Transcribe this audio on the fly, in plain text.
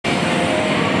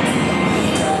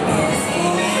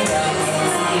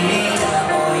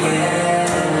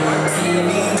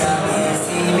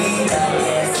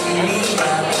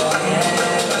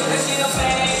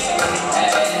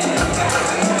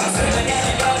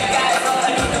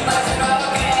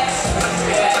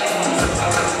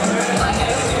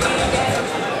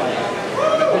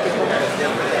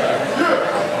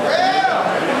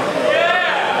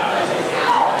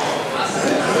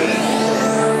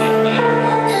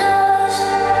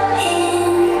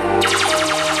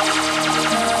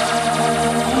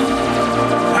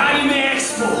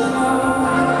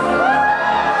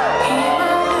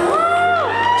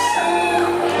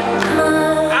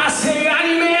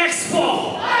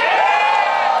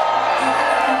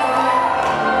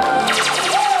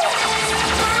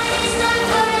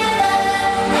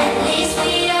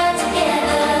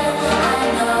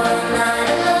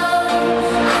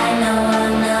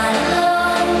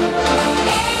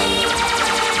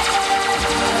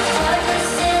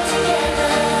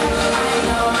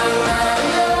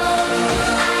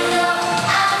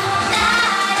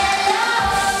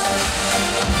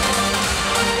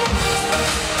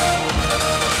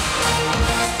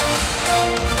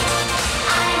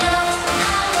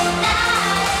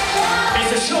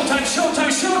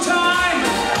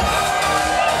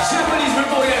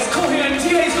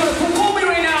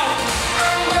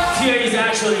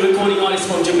recording artist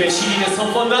from Japan. She did a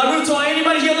song for Naruto.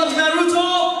 Anybody here loves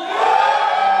Naruto?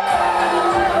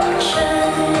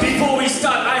 Before we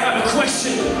start, I have a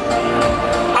question.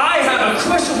 I have a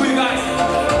question for you guys.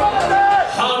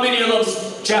 How many here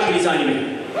loves Japanese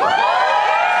anime?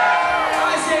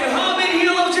 I say, how many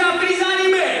here love Japanese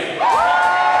anime?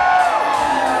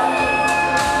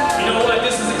 You know what?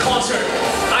 This is a concert.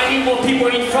 I need more people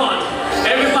in front.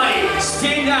 Everybody,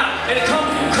 stand up and come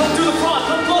to the front.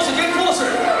 Come closer, get closer.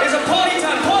 It's a party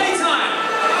time, party time.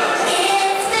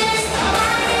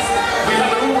 We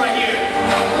have a room right here.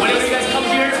 Whenever you guys come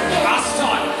here, I'll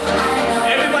start.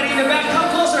 Everybody in the back, come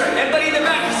closer. Everybody in the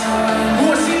back who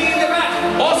are sitting in the back.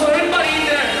 Also, everybody in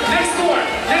there, next door,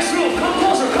 next room, come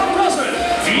closer, come closer.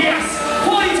 Yes,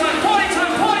 party time, party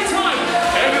time, party time.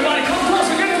 Everybody, come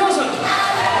closer, get closer.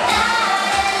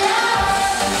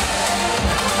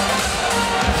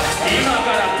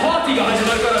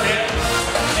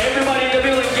 Everybody in the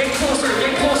building, get closer,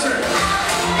 get closer.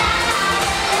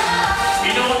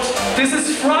 You know, this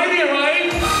is Friday,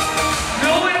 right?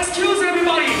 No excuse,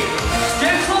 everybody.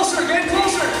 Get closer, get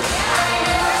closer.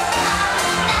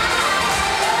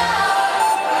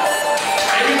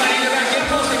 Everybody in the back, get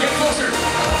closer, get closer.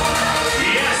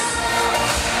 Yes.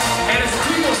 And as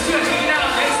people still hanging out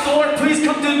next door, please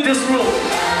come to this room.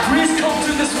 Please come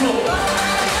to this room.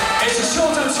 It's a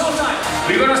showtime, showtime.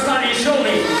 We're gonna start in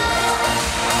shortly.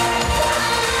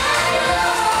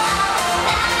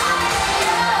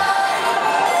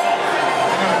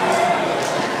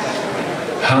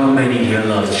 How many here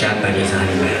love Japanese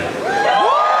anime?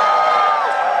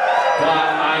 But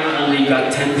I only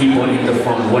got 10 people in the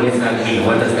front. What does that mean?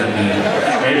 What does that mean?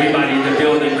 Everybody in the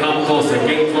building, come closer,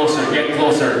 get closer, get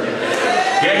closer.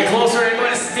 Get closer,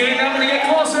 everybody stand up and get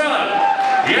closer.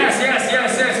 Yes, yes,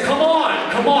 yes, yes. Come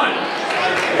on, come on.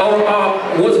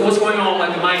 What's going on?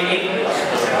 Like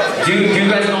do you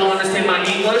guys don't understand my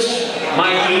English?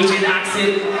 My Asian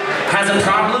accent has a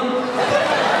problem?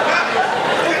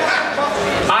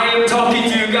 I am talking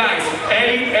to you guys.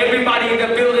 Everybody in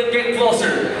the building, get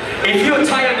closer. If you're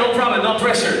tired, no problem, no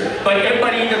pressure. But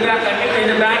everybody in the back,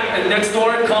 and next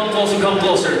door, come closer, come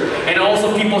closer. And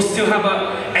also, people still have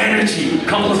energy.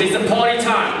 Come closer. It's a party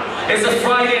time. It's a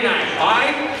Friday night. All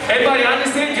right? Everybody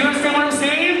understand? Do you understand what I'm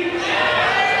saying?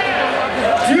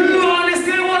 Do you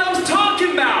understand what I'm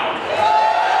talking about?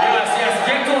 Yes, yes.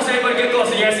 Get closer, everybody. Get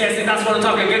closer. Yes, yes. That's what I'm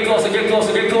talking. Get closer. Get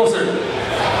closer. Get closer.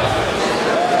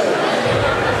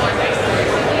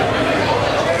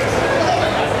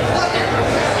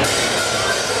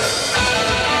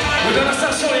 We're gonna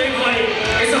start showing everybody.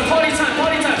 It's a party time,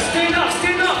 party time. Stand up,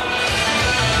 stand up.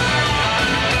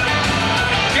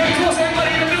 Get closer,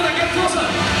 everybody in the building, get closer.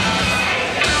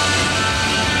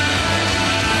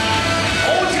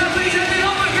 All Japanese and the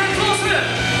other, get closer.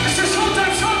 It's a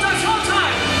showtime, showtime,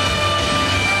 showtime.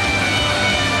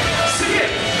 Sing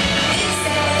it.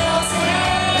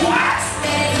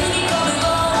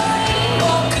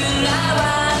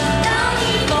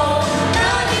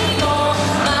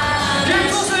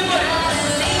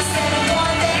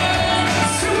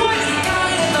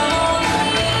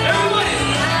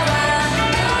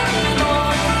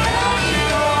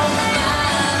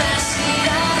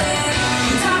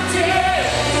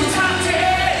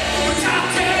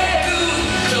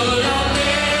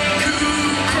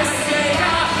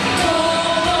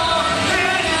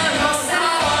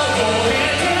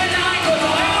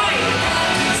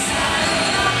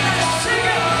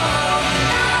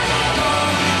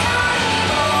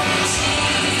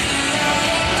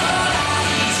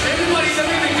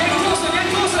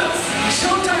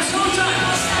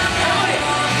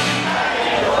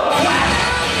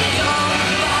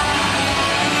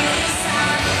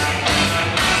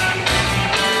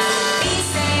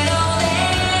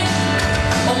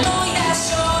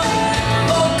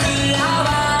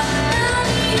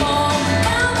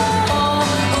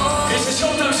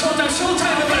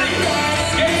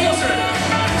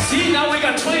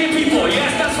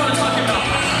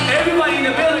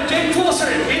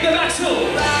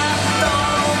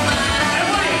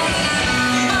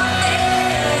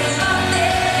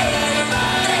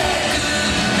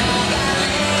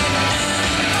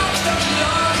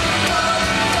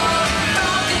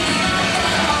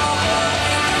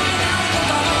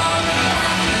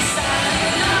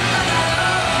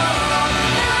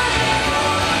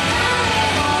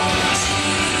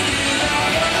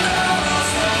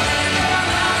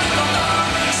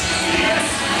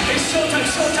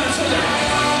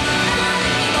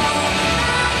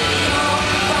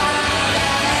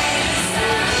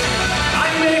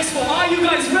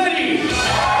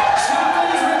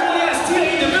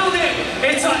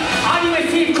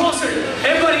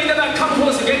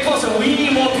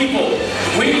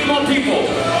 want people.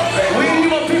 We really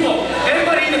want people.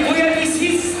 Everybody in the VIP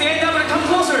seats, stand up and come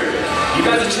closer. You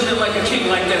guys are chilling like a king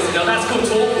like this. You know, that's cool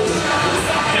too.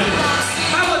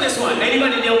 How about this one?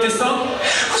 Anybody know this song?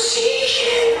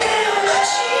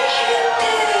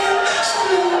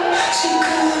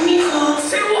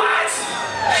 Say what?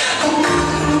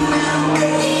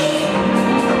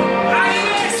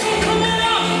 Anime Expo, come on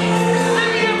up! Let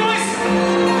me hear your voice!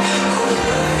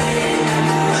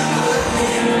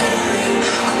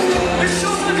 It's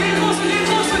showtime, get closer, get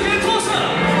closer, get closer!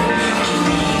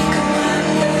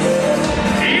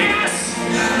 Yes!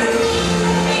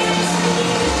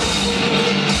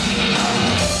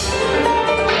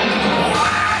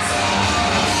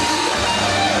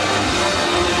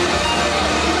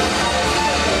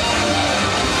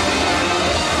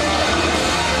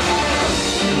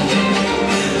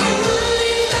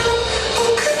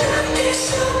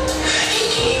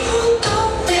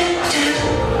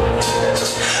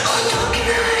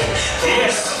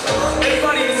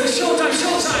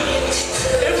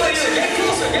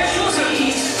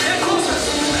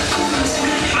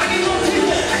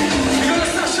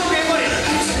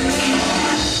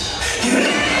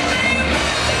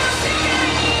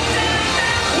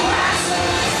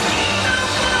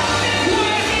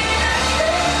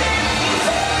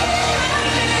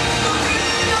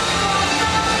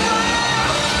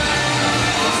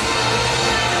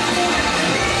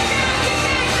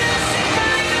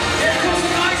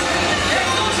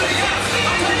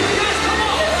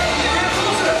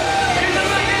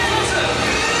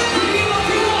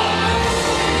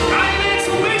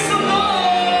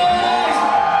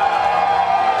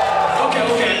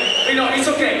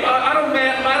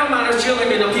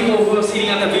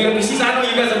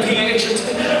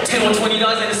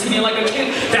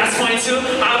 That's fine too.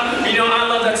 I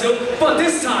love that too. But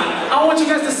this time, I want you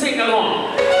guys to sing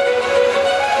along.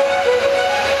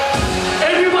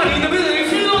 Everybody in the building,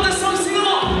 if you know this song, sing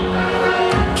along.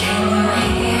 Can you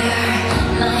hear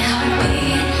my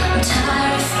heartbeat? I'm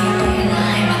tired of feeling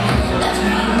I'm every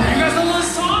night. You guys know this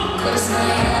song? Close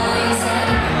my eyes and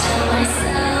tell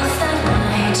myself that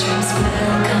my dreams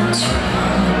will come true.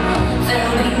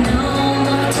 There'll be no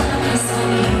more darkness when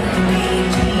you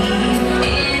believe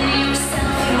in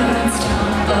yourself. You're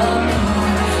unstoppable.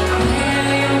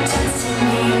 Where your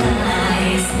destiny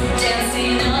lies,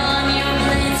 dancing on your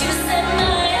planes, you set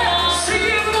my heart. Sing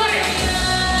it, everybody.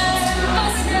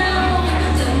 Us now,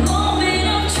 the moment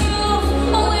of truth.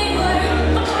 We were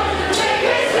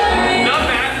Not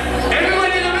bad.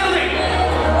 Everybody in the building.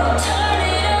 turn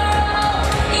it around.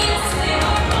 Yes, we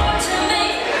were born to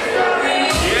make history.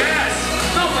 Yes.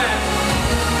 Not bad.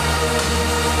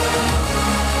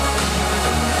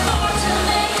 Born to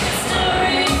make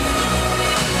history.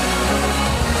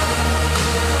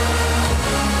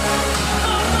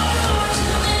 Born to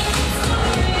make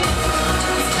history.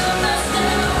 Don't stop us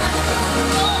now. The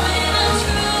moment of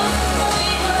truth. We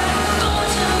were born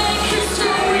to make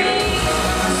history.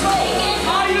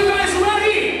 Are you guys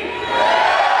ready?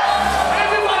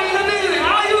 Everybody in the building,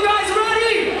 are you guys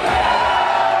ready?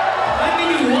 Let me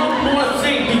do one more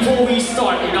thing before we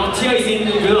start. You know, Tia is in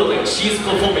the building. She's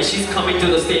performing. She's coming to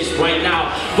the stage right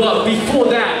now. But before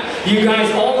that, you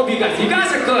guys, all of you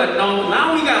guys are good.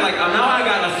 Now we got now I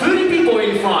got 30 people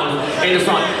in the front.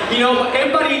 You know,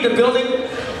 everybody in the building,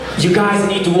 you guys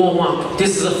need to warm up.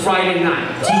 This is a Friday night.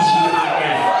 TGIF.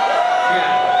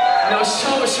 Yeah. Now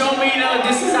show me now,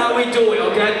 this is how we do it,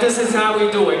 okay? This is how we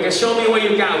do it. Okay? Show me what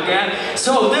you got, okay?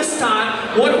 So this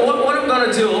time, what I'm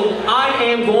gonna do, I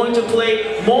am going to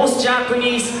play most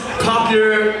Japanese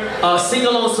popular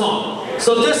sing-along song.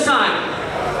 So this time,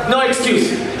 no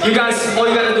excuse. You guys, all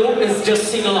you gotta do is just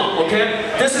sing along,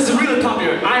 okay? This is really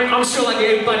popular. I'm sure like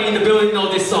everybody in the building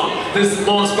knows this song. This is the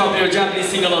most popular Japanese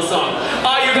sing-along song.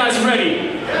 Are you guys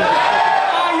ready?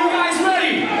 Are you guys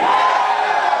ready?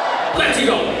 Let's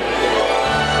go.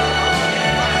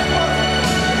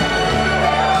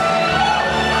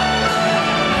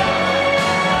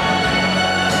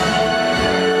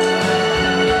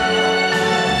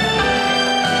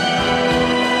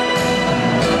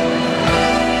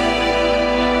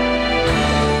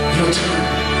 Your turn.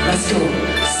 Let's go.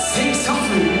 Sing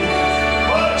softly.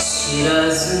 知ら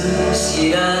ず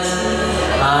知らず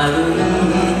歩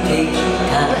いてき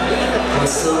た細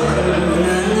く長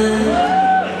い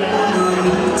この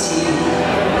道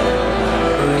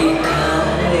振り返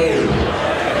る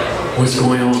What's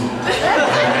going on?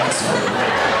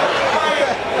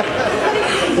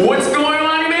 What's going on,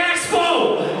 Anime Expo?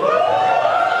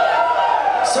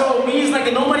 So means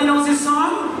like nobody knows this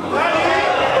song?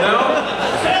 No?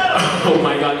 Oh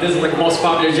my god, this is like the most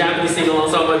popular Japanese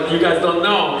sing-along song, but you guys don't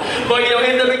know. But you know,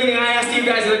 in the beginning I asked you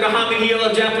guys like how many here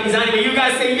love Japanese anime? You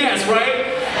guys say yes, right?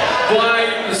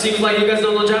 But it seems like you guys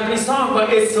don't know Japanese song, but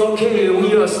it's okay.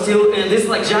 We are still in this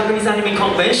like Japanese anime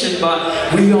convention,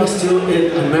 but we are still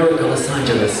in America, Los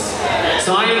Angeles.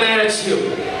 So I am mad at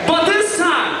you. But this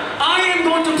time, I am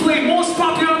going to play most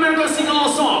popular American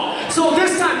sing-along song. So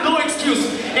this time, no excuse.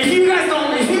 If you guys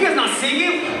not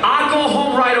singing, I go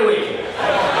home right away.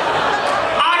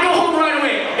 I go home right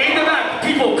away. In the back,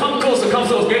 people, come closer,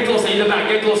 get closer. In the back,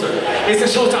 get closer. It's a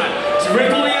showtime.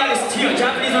 Korea is TiA.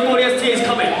 Japanese Korea is TiA is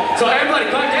coming. So everybody,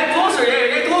 get closer. Yeah,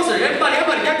 get closer. Everybody,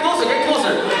 get closer.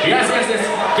 Yes.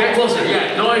 Get closer.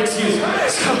 Yeah, no excuse.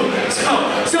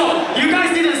 So you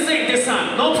guys didn't sing this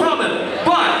time. No problem.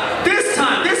 But this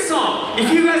time, this song, if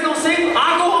you guys don't sing,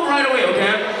 I'll go home right away.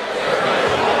 Okay?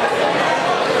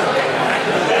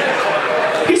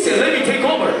 He said, let me take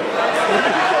over.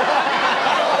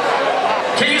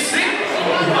 Can you sing?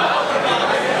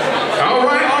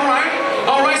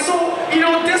 Alright, so,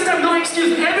 this time no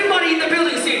excuse. Everybody in the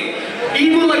building sing.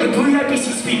 Even like the VIP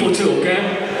seats people too, okay?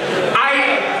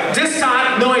 This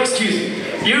time, no excuse.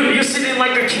 You're sitting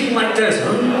like a king like this,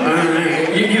 huh?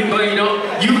 But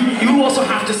you also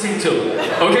have to sing too.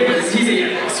 Okay? Because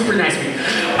he's super nice man.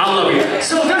 I love you.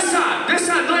 So this time,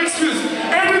 no excuse.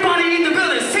 Everybody in the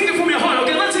building, sing it from your heart,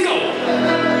 okay? Let's go.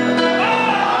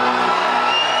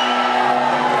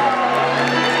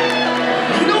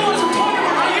 You know what I'm talking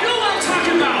about, right? You know what I'm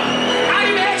talking about.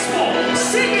 Anime Expo.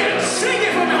 Sing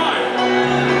it from your heart.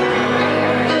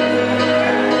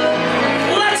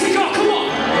 Let's go, come on.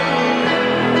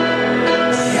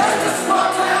 Just a small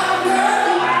town girl.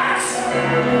 Relax.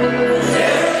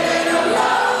 Living in a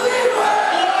lovely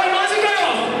world. Oh, 맞을까요?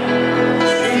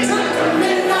 He took the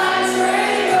midnight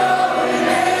train going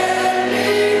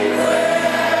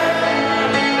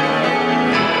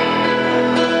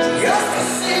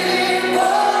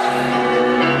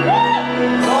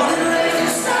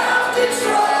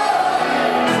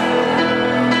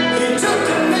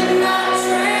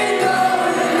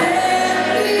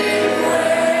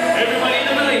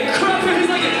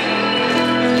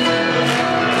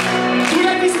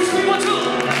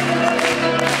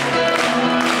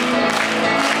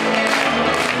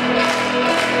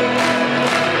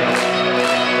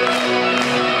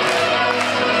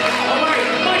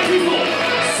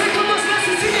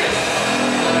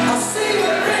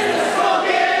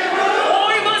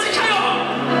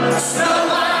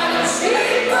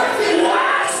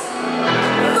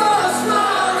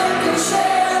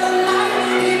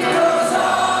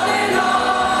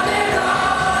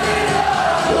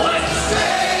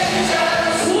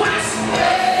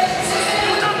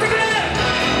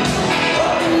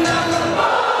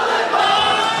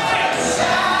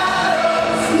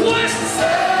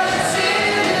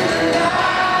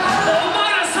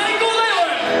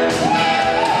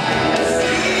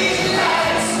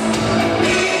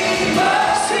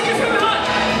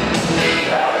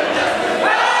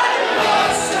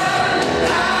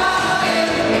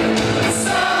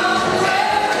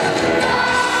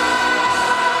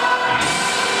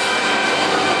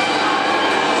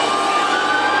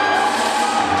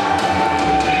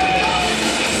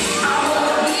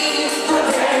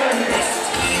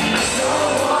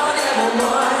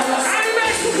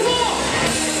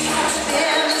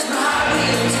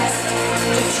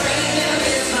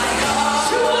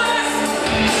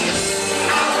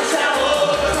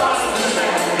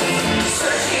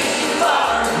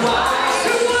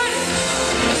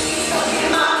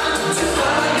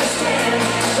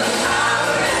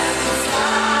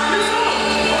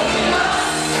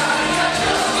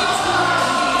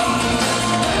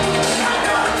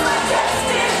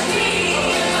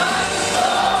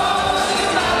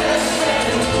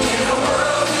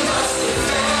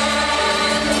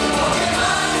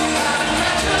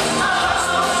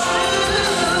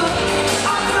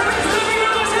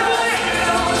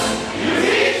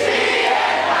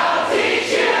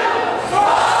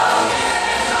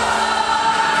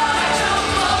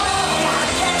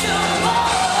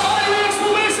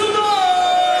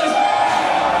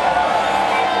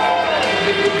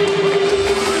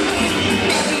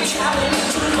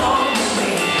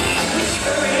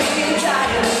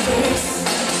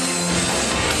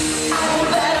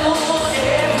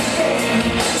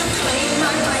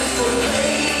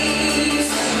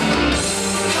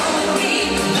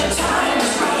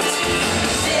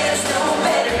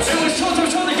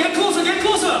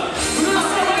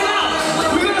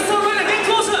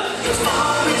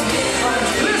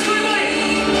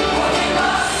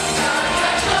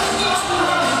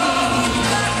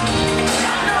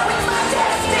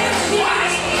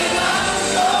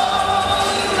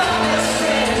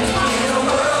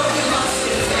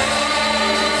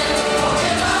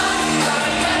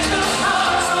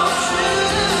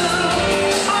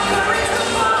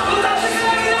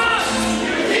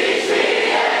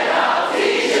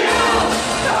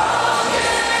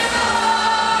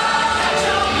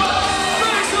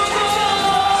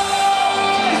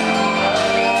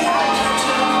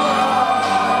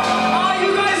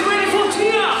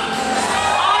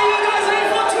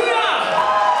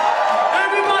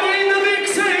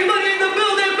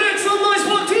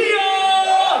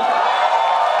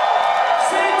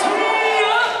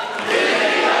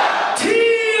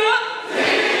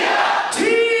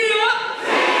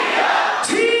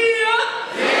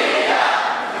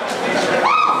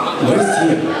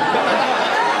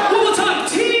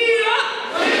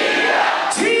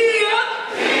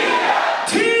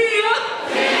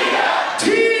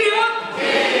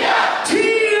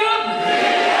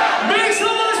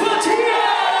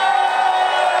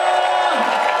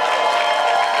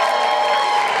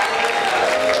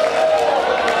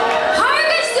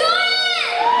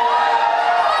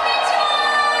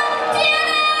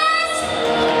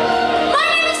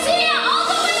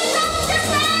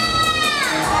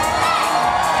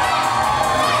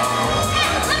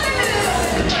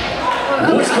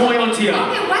Tia.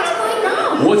 Okay, what's going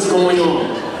on? What's going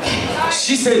on?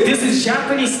 She said this is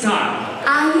Japanese style.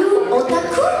 Are you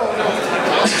otaku?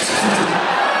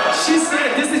 She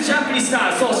said this is Japanese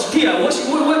style. So Tia, what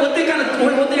they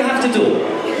have to do?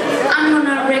 I'm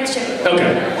gonna lecture.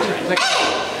 Okay.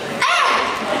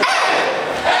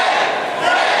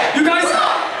 You guys,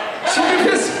 show me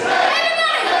this.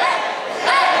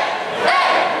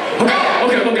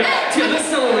 Okay. Tia, let's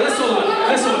settle it.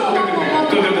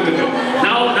 Okay. Good.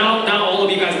 Now all of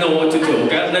you guys know what to do.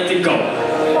 Okay, let it go.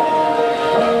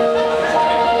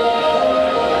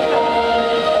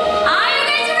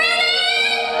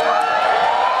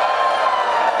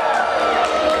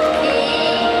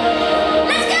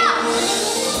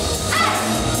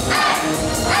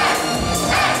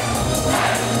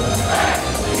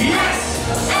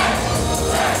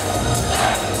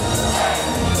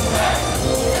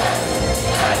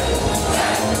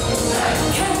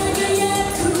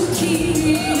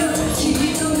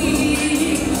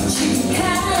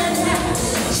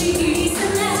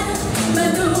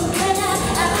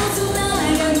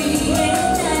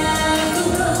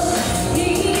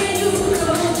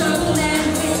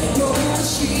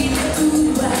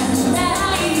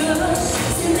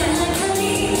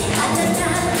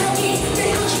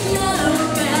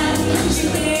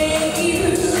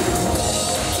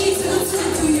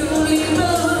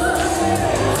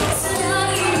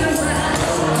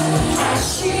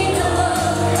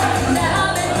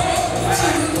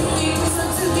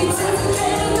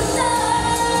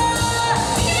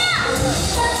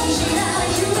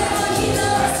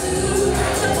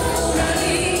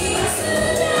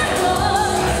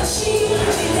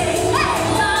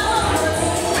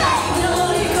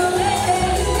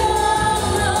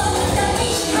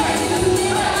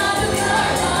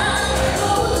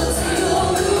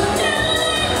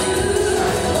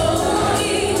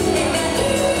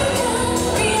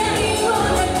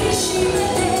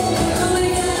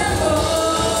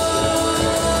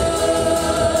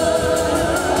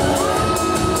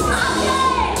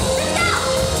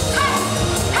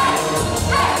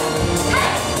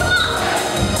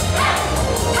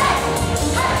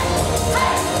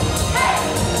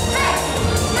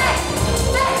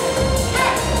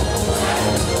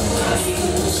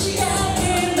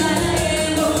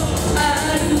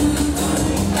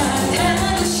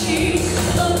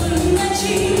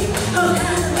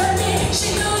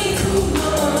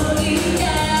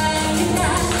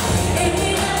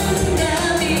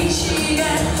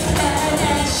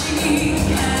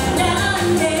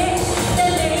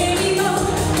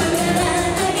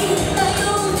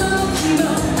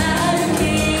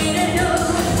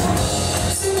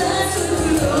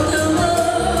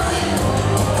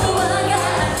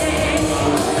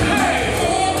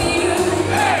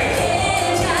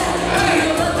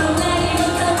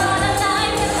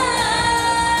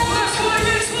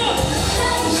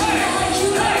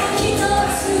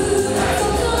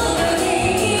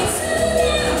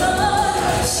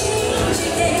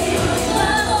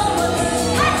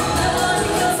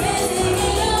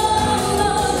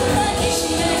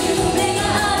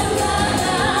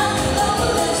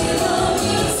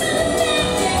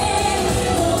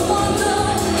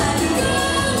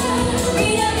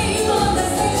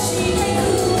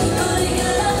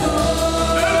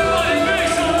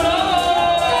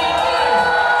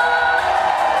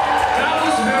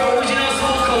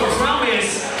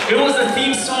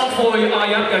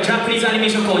 A Japanese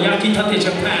animation called Yakitate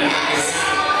Japan.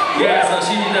 Yeah, so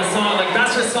she did that song, like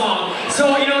that's her song.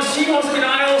 So she also,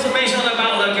 I also mentioned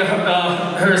about like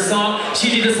her song. She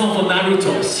did a song for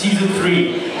Naruto season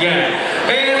 3.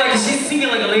 Yeah, and like she's singing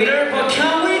like later. But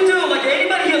can we do like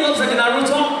anybody here loves like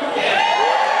Naruto?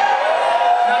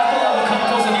 Now the lover come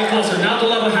closer, get closer. Now the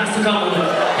lover has to come.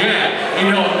 Yeah,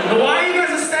 why you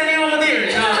guys are standing over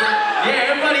there? Yeah,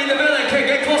 everybody in the building,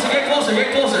 get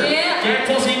closer. Yeah. Get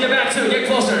closer in the back too, get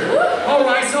closer.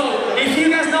 Alright, so if you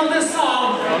guys know this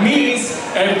song, means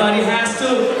everybody has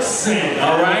to sing,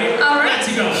 alright? Alright.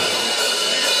 Let's go.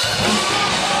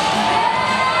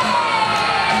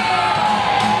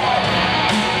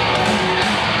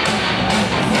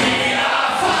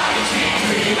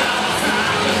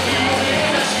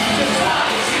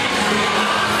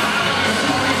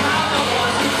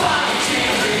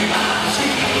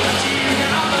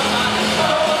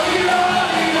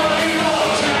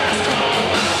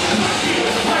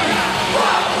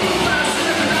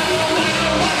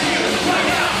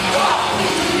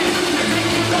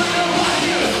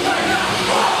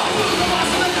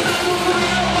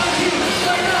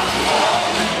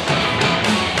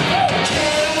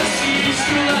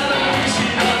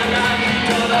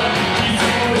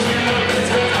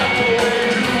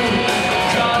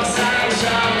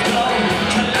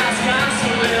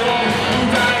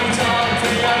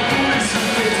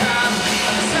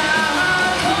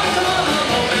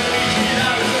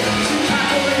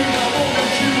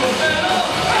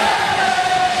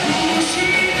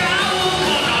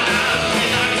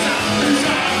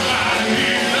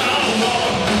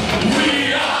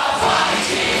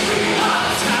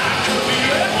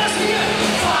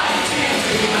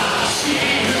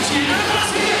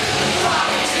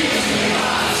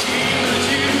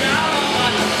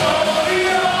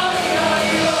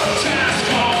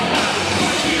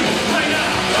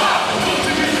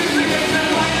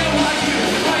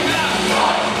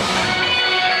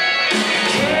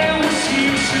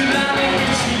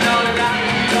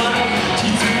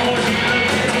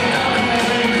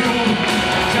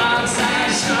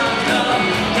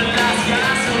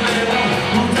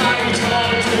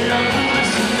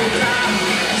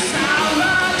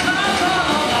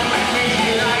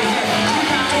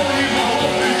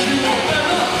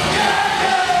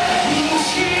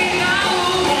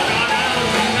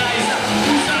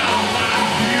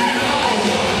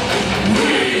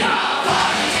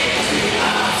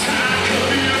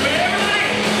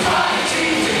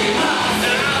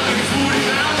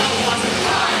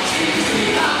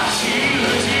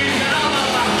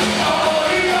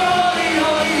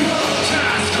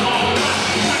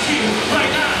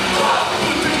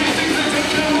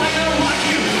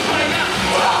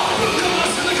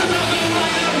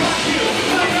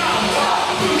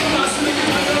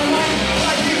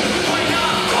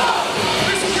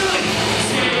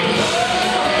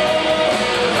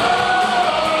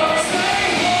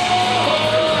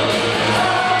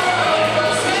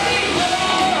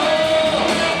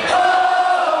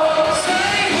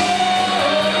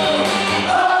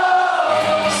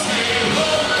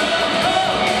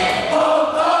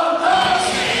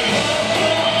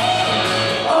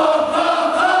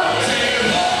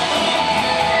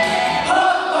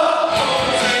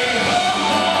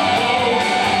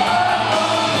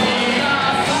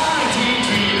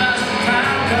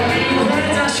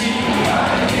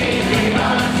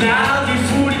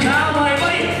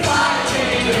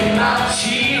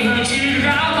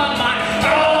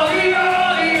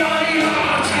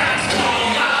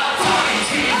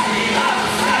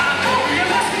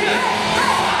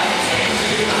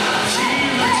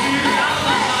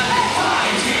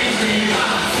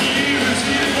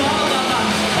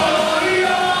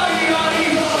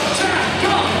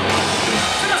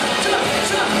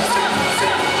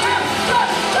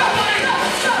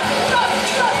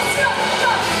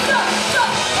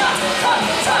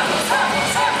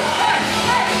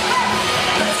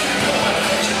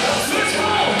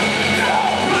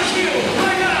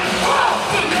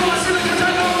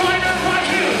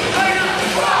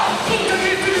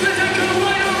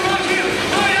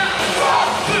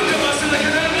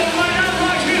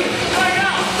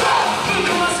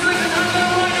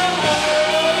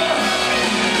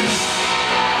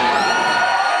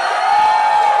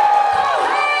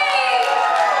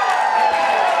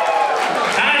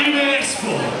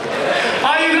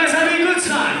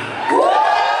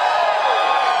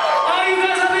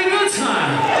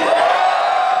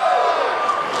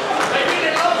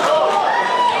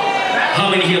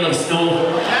 guys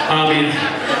know,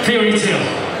 fairy tale.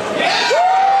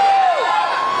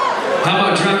 How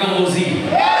about Dragon Ball Z?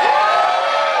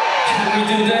 Can we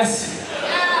do this?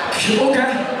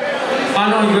 Okay. I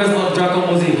know you guys love Dragon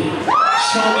Ball Z.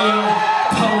 Show me a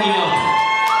powering up.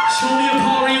 Show me a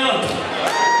powering up.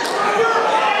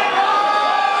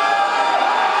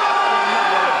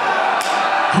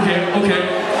 Okay.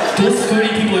 Those 30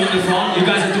 people in the front, you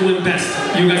guys are doing best.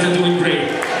 You guys are doing great.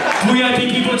 VIP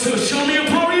people too, show me a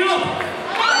powering up.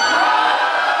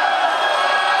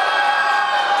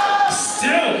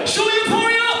 Still, show me a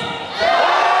powering up.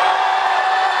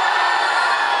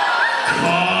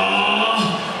 Wow.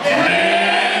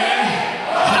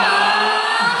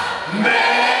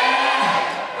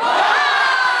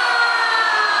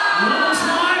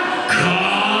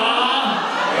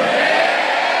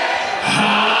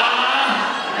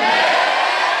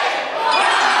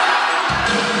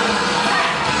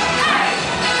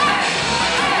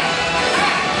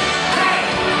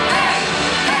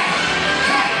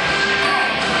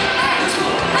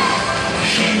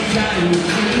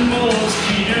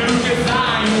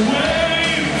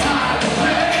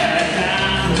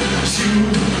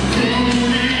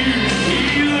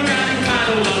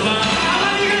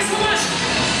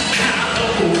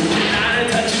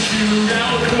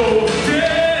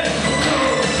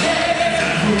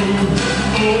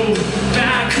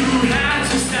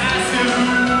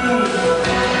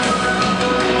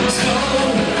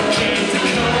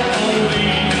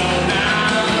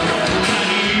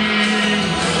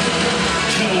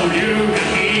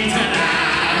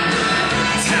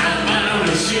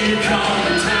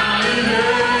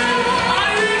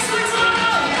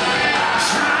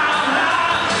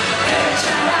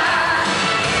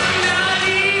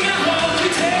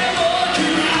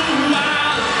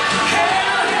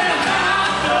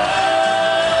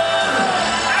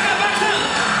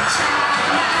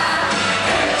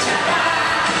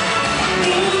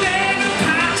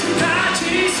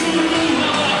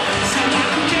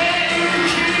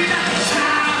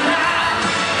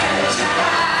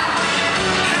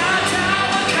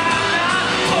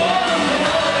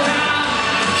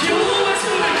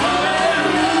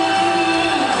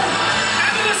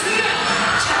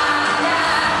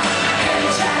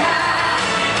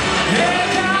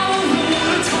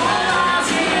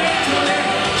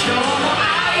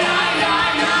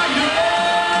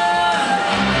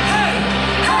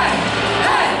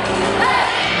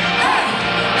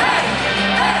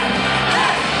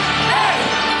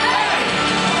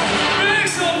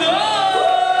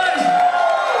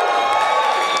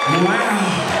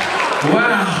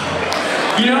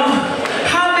 You know,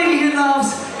 how many here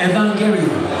loves Evangelion?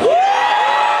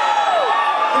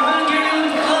 Evangelion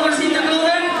lovers in the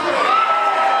building?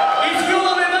 If you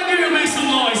love Evangelion, make some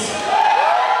noise.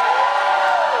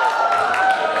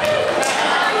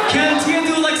 Can TiA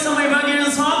do like some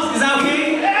Evangelion songs? Is that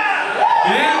okay?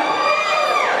 Yeah?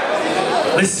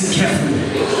 Listen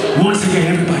carefully. Once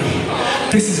again, everybody.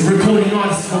 This is a recording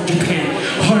artist from Japan.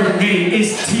 Her name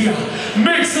is TiA.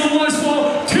 Make some noise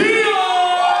for TiA!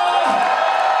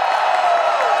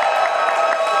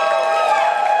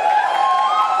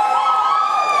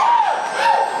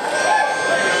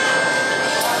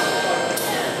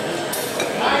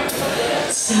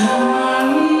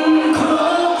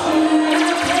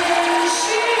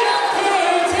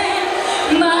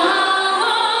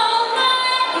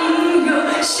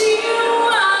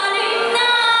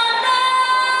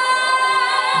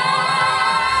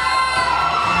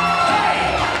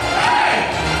 Hey!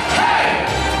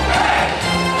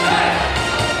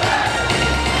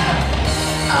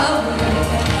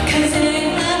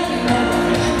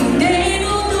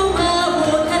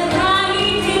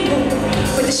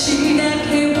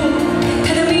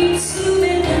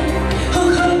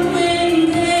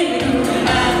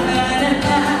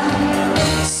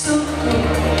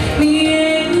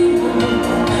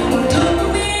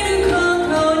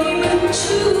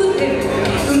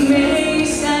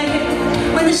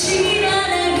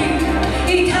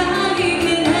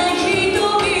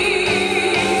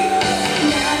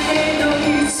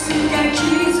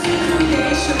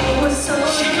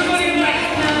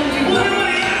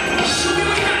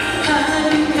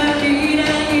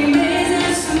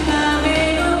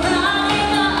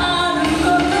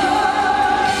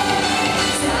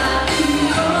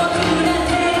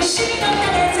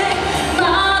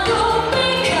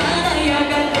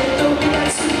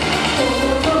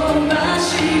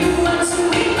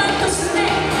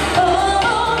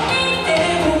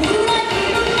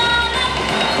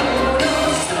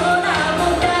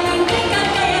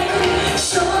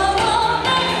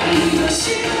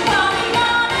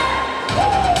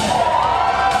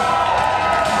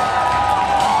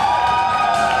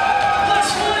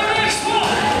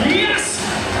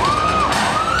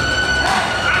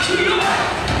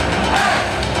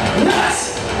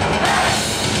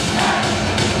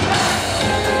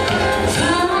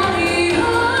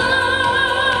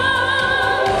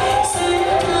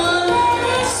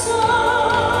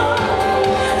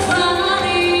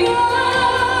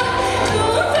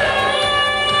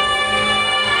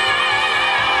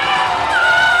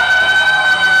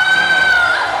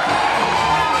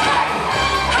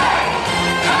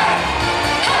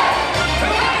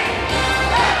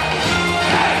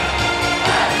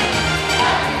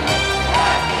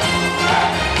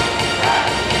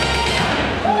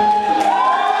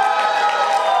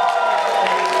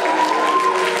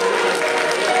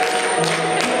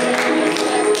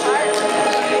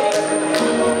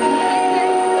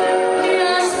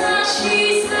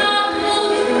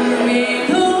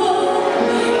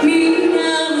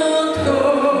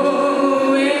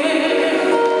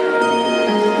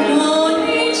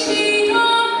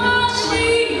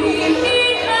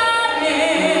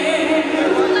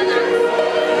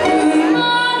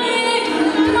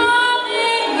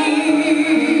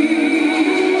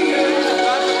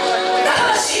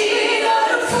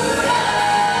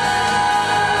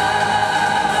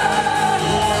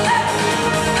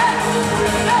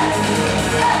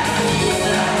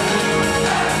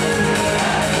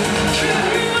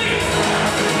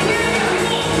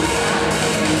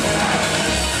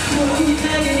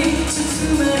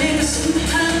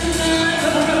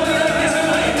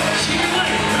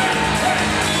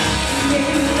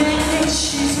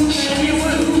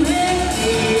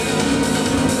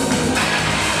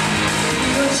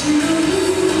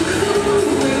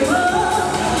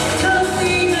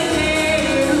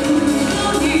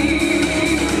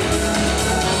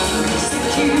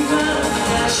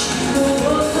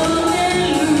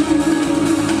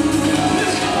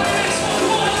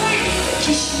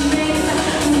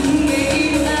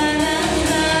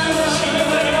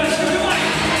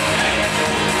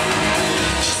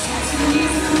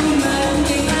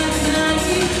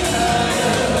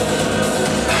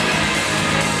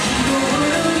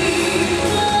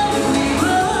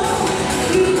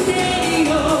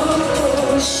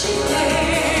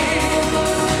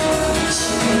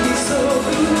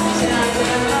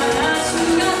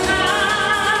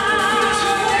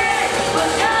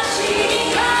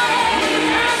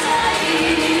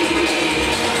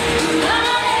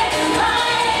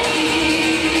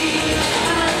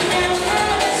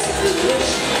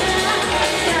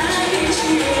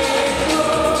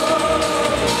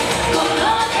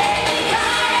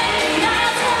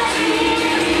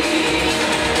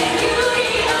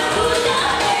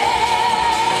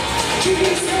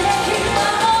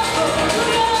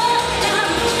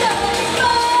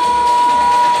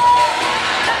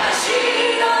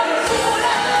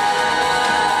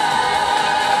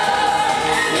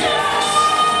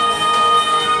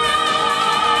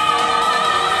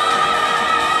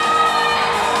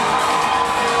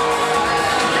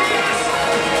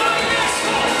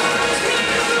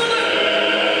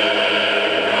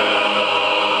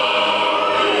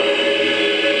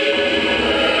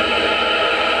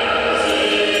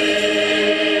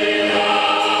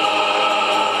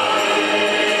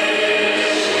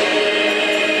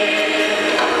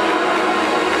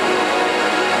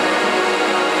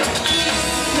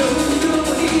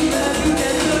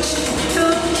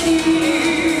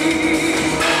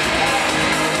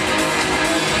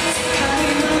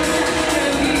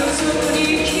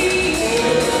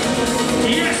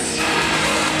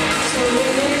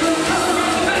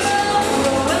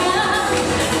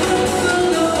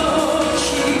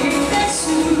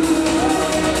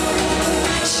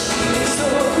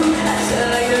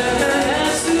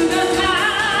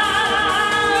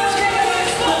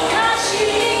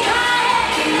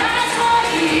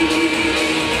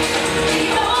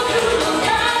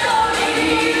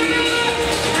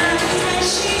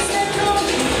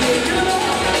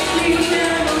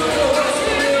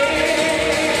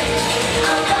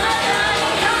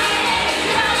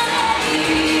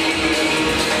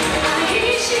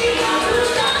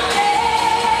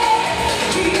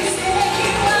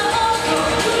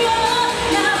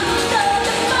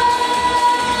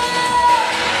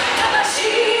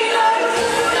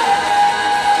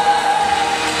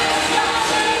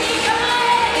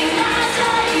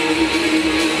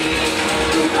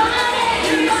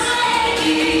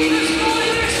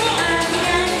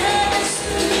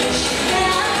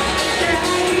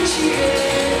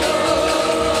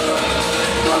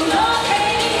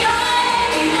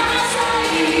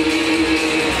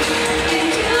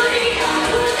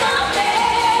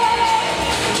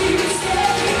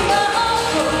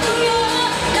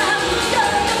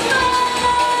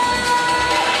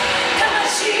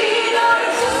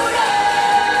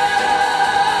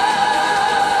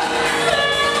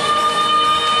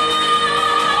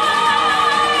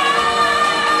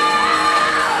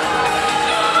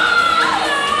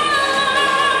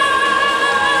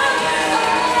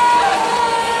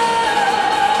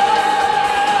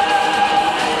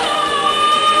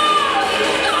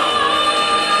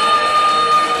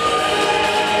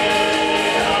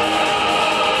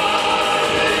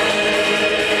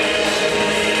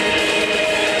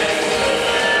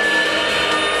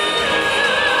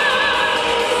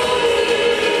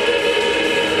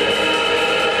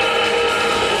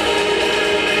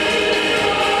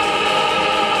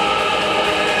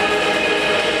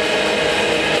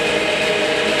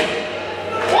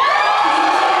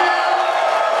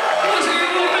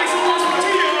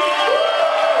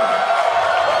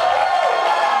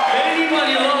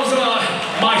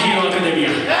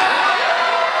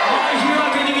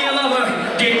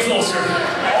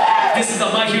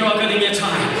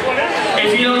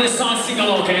 sing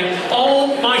along, okay?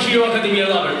 All My Hero Academia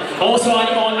lovers, also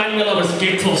all anime lovers,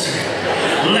 get closer.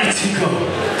 Let's go.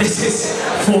 This is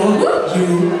for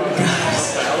you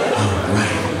guys.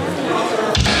 Alright.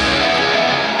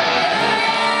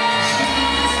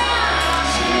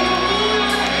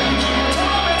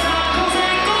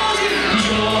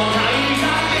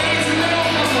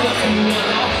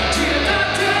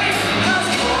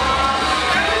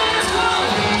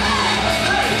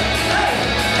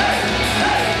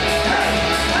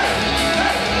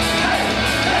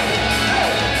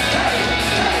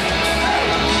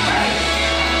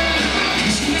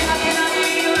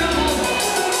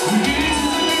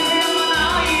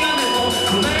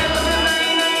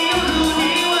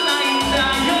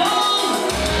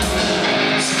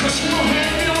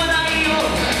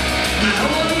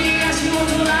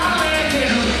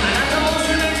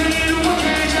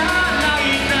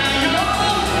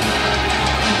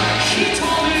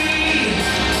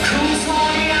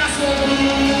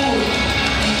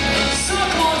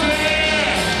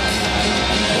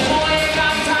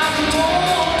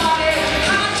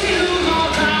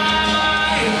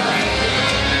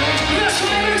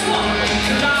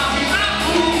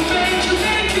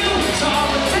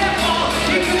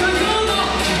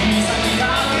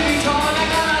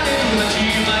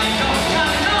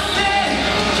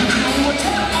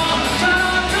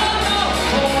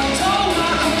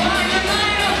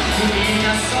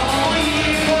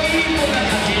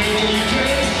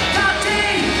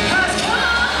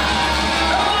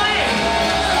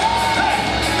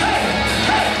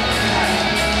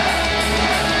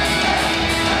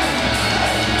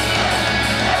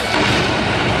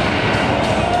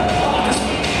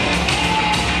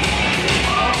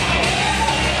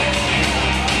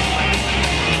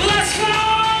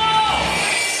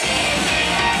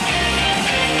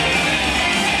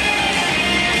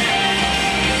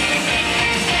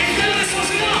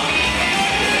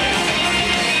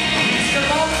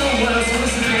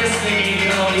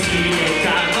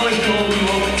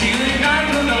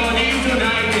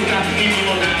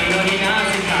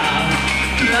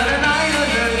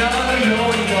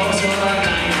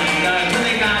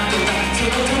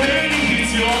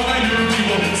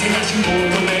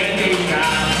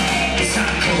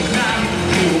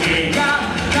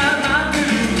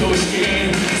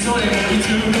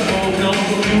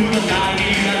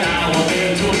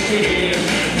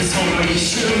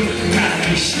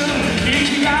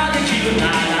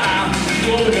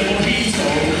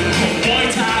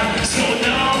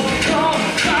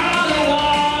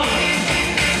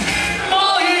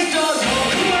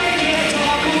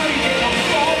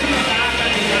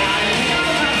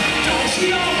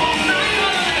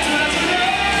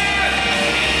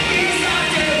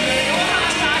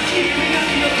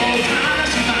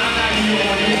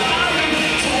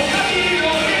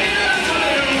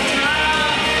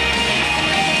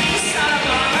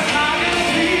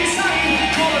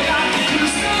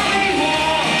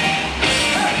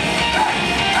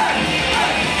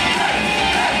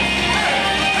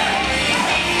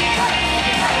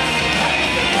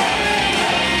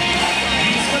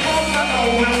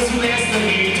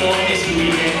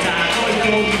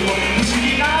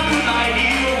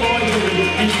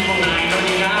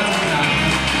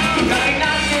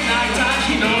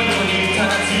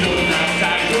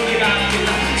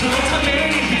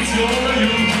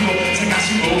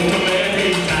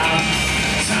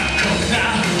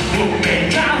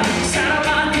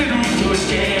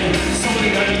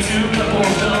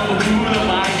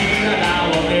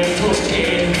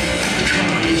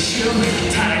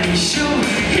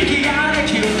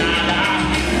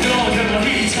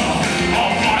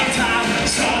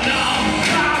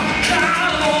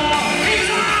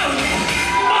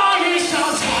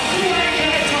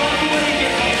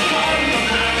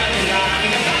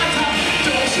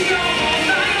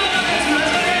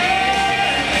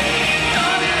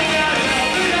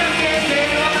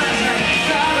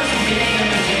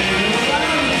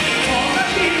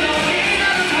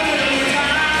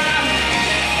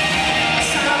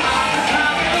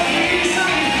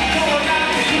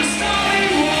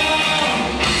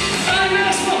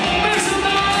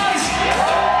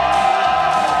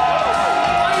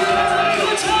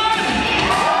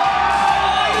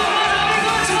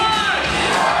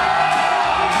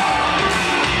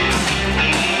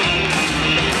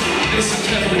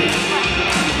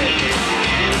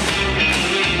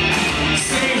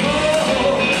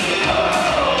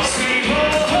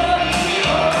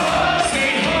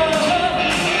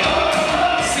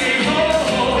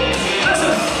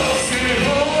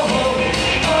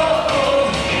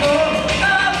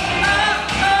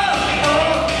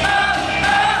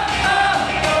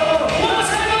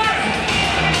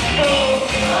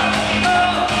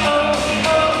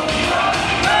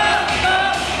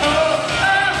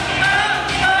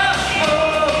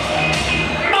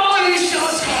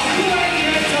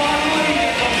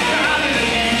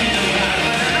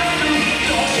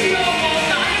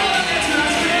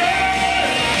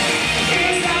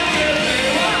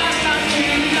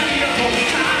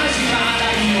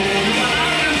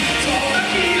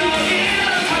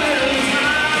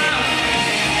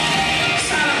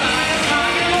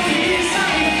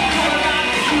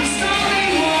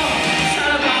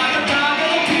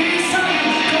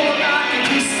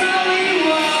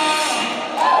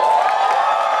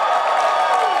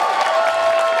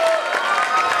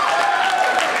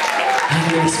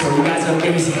 You guys are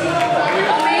amazing.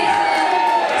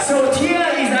 So TiA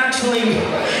is actually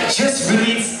just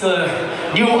released the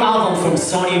new album from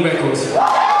Sony Records a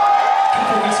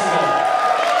couple weeks ago.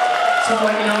 So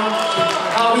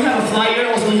we have a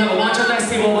flyer, also we have a merchandise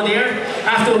table over there.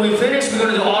 After we finish, we're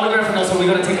gonna do autograph and also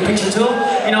we're gonna take a picture too.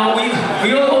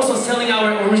 We are also selling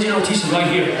our original t-shirts right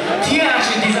here. TiA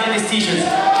actually designed these t-shirts.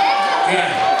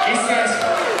 Yeah, it says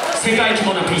Sekai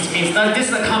Kimono Peace, means that this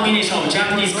is a combination of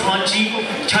Japanese kanji,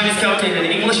 Chinese character, and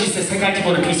in English it says Sekai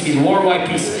Kimono Peace, means worldwide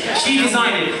peace. She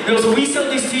designed it. So we sell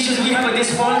these t-shirts. We have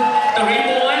this one, the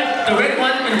rainbow one, the red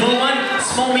one, and blue one,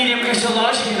 small, medium, extra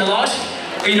large, and the large.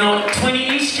 20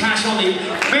 each, cash only.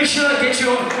 Make sure to get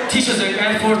your t-shirts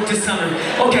for this summer.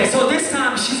 Okay, so this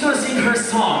time she's gonna sing her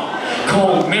song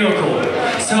called Miracle.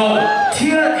 So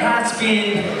TiA has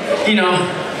been,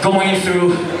 going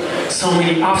through so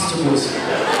many obstacles.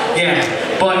 Yeah,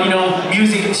 but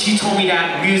music, she told me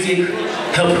that music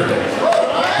helped her.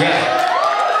 Yeah,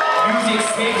 music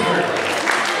saved her.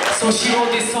 So she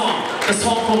wrote this song, the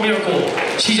song called Miracle.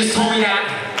 She just told me that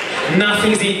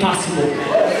nothing's impossible.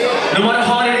 No matter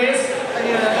how hard it is,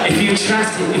 if you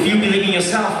trust it, if you believe in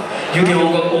yourself, you can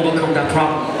overcome that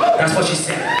problem. That's what she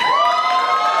said.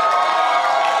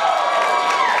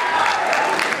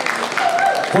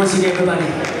 Once again, everybody,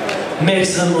 make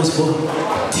some noise for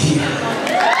TiA.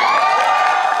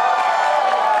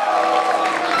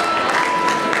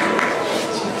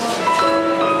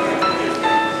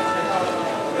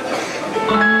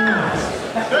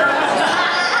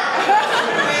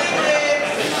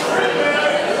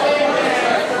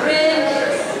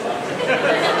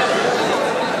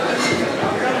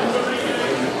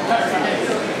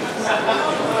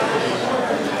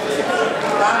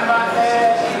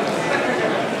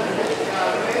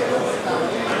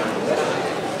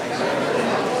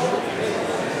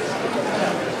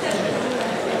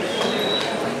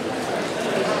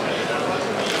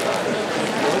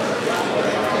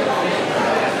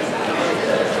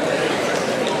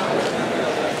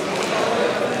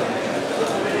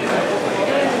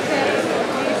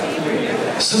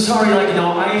 So sorry,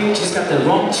 I just got the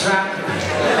wrong track.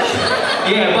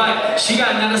 Yeah, but she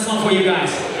got another song for you guys.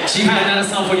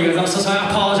 I'm so sorry, I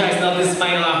apologize. No, this is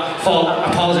my fault. I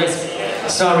apologize.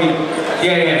 Sorry.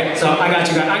 Yeah. So I got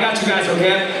you guys,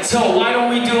 okay? So why don't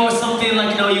we do something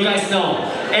like, you guys know.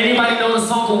 Anybody know the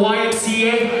song called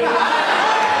YMCA?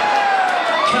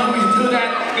 Can we do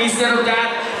that instead of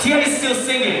that? TiA is still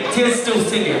singing.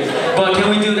 But can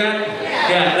we do that?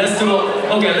 Yeah, let's do it.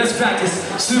 Okay, let's practice.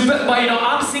 But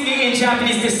I'm singing in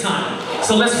Japanese this time.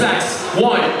 So let's practice.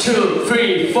 1, 2,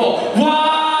 3, 4. What?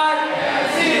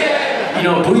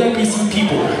 VIPC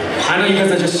people. I know you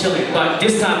guys are just chilling, but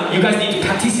this time you guys need to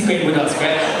participate with us,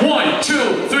 okay? 1,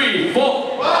 2, 3, 4.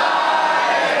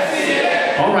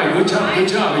 Alright, good job.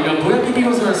 VIP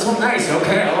people are so nice,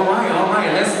 okay?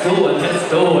 Alright, let's do it.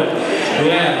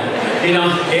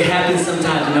 Yeah, it happens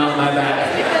sometimes, my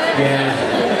bad. Yeah.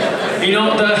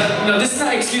 This is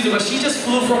not excuse, but she just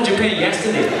flew from Japan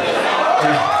yesterday.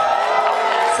 Yeah.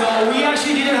 So we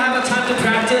actually didn't have a time to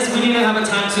practice. We didn't have a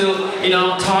time to,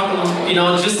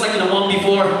 talk. Just like the one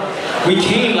before we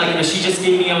came, she just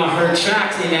gave me her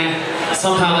tracks, and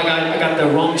somehow I got the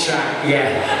wrong track.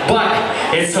 Yeah, but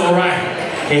it's alright.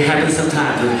 It happens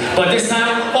sometimes. But this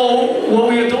time, what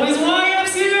we are doing is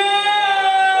YMCA.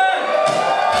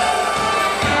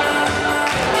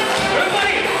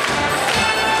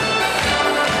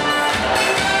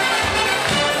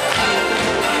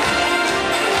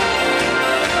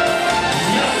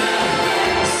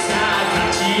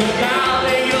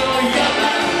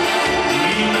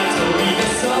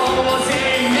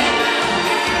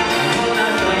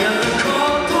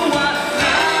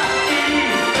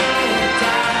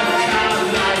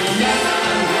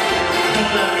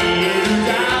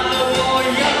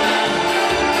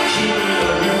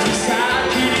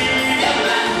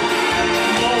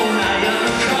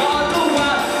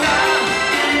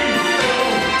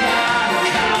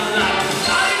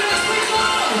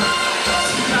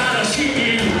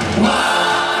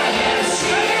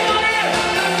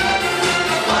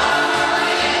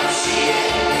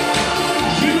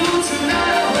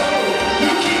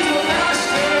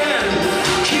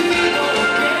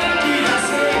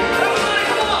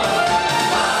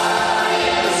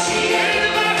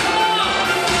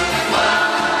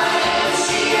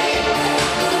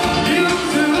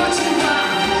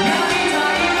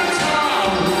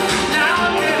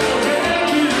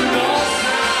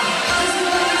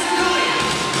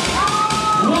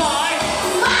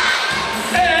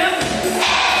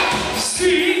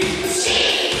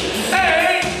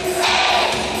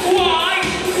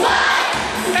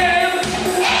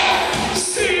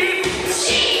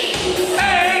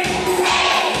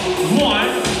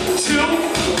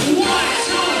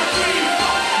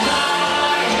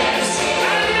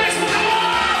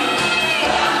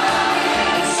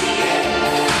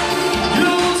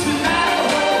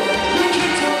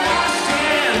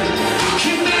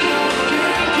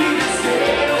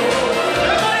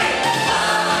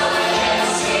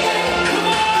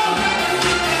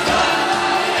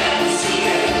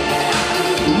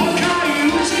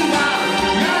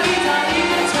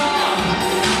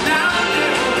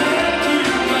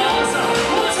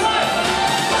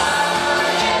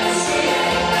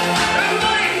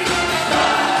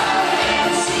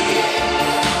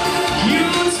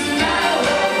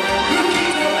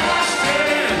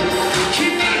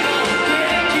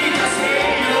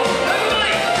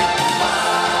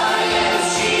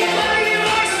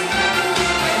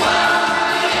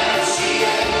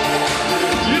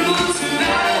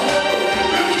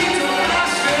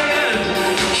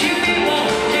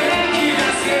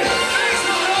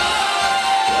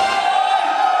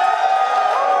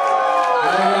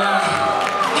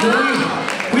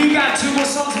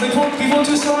 before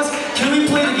two songs, can we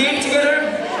play the game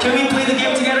together? Can we play the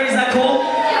game together? Is that cool?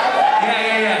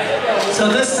 Yeah. So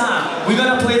this time, we're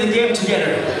gonna play the game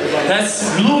together. That's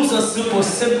rules are super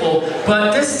simple,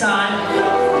 but this time,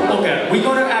 okay, we're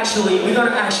gonna actually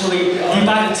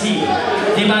divide the team,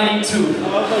 divide in two.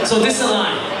 So this is a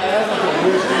line.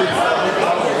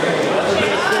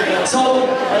 So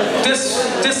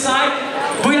this side,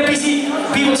 VIPC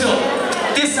people too.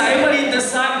 This side, everybody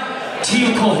this side,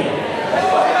 Team Kohei.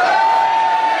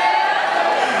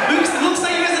 Looks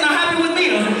like you guys are not happy with me,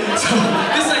 though. So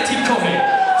this side, Team Kohei.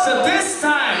 So this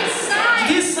time,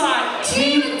 this side,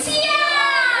 Team TiA.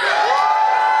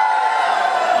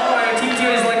 Alright, Team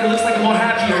TiA is like, looks like more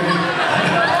happier.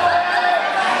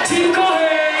 Team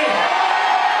Kohei.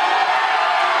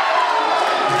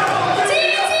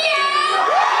 Team TiA.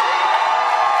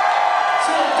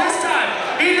 So this time,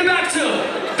 in the back too.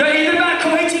 In the back,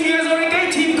 Kohei team, you guys already there?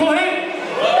 Team Kohei?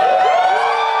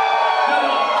 No.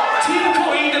 Team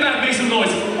Kohei in the back, make some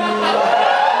noise.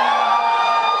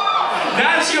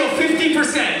 That's your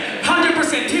 50%.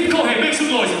 100%. Team Kohei, make some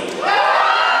noise.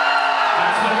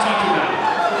 That's what I'm talking about.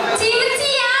 Team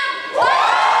TiA.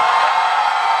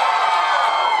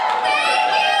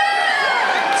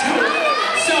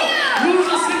 So, rules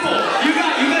are simple. You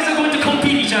guys are going to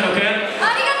compete each other, okay?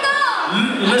 Arigato.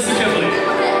 Listen carefully.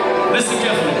 Listen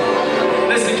carefully.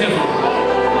 Listen carefully.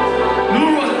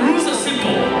 Rules are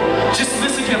simple. Just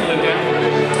listen carefully, okay?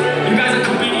 You guys are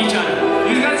competing each other.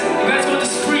 You guys go to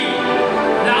scream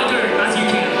louder as you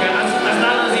can, okay? As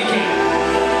loud as you can.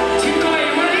 Team Kohei,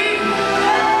 you ready?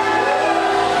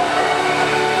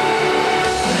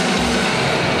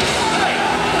 Hey!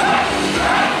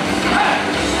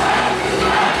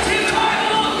 Team Kohei,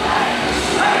 come on!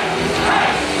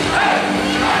 Hey!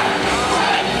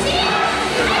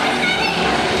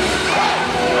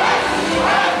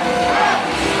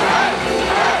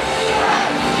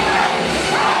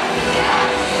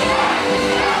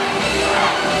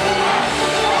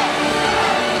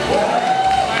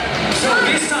 So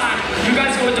this time, you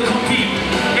guys are going to compete,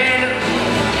 and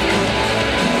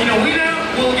winner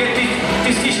will get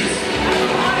these t-shirts.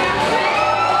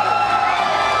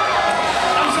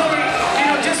 I'm sorry,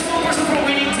 just one person from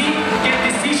winning team get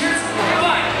these t-shirts,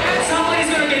 but somebody's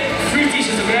gonna get 3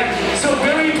 t-shirts, okay? So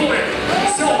very important.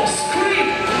 So scream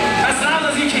as loud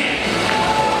as you can.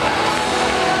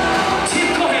 Team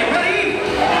Kohei, ready?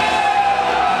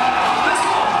 Let's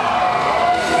go.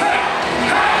 Hey!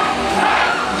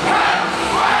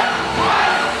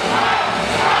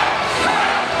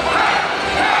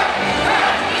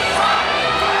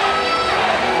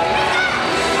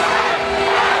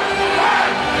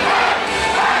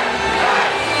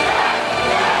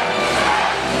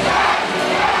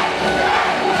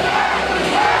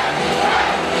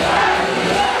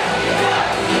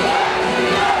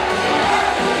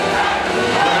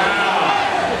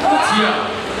 TiA,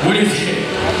 what do you think?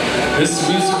 This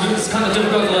is kind of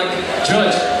difficult to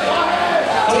judge.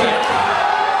 Okay.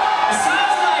 It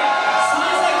sounds like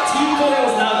Team Kohei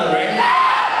was louder, right?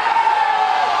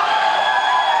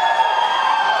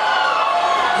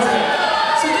 Okay.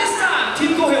 So this time,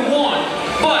 Team Kohei won.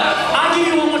 But I'll give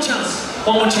you one more chance.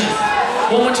 One more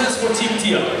chance for Team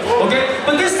TiA. Okay?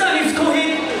 But this time, if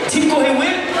Team Kohei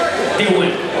win, they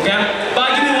win. Okay? But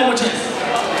I'll give you one more chance.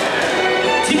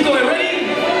 Team Kohei, ready?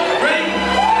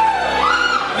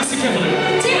 Listen carefully.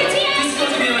 Team TiA. This is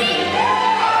going to be like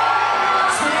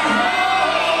say ho,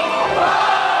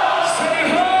 say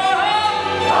ho,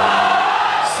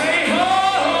 say ho,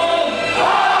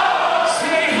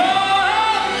 say ho, say ho,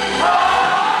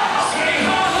 say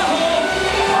ho,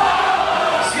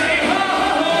 say ho, say ho,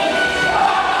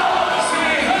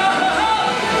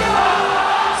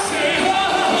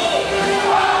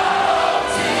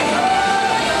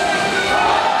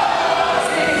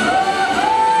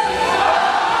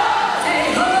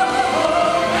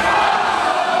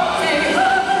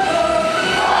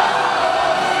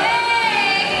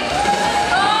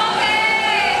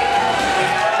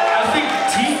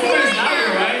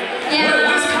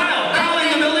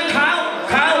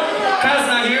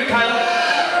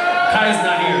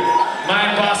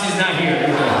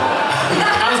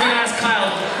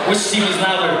 which team is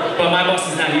louder, but my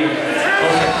boss is not here.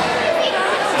 Okay.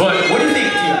 But what do you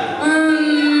think, TiA?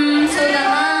 そうだ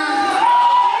な。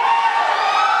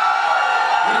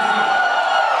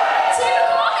Team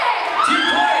Kohei. Team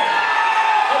Kohei!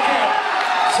 Okay.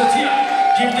 So TiA,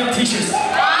 give them t-shirts. Okay.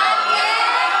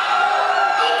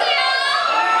 いくよ。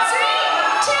3,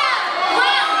 2,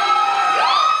 1.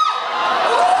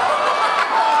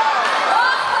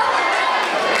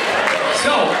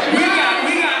 So we got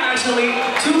actually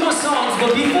 2 more songs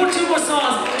but before 2 more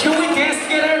songs, can we dance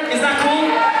together? Is that cool?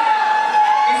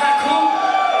 Is that cool?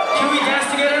 Can we dance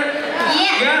together?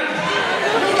 Yeah.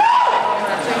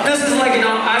 This is like,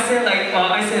 I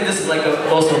said this is like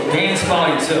also dance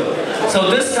volume too. So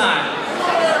this time,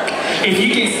 if you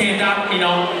can stand up,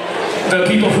 the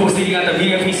people who are sitting at the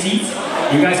VIP seats,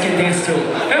 you guys can dance too.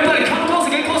 Everybody come closer,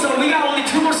 get closer. We got only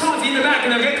 2 more songs in the back,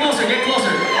 get closer, get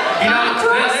closer.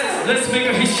 Let's make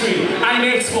a history.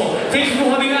 Anime Expo. Thank you for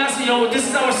having us. This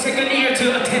is our 2nd year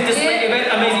to attend this event,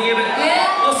 amazing event.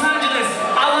 Yeah. Los Angeles,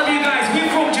 I love you guys. We're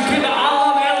from Japan, but I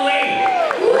love LA.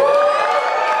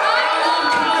 I love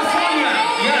California.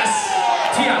 Yes.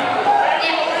 Tia,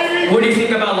 Yeah. what do you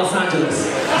think about Los Angeles?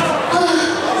 I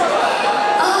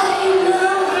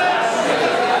love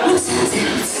Los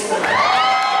Angeles.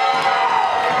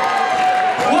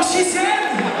 What she said?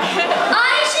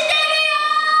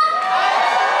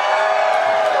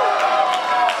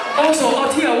 Also,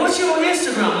 Tia, what's your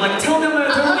Instagram? Like, tell them your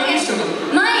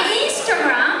Instagram. My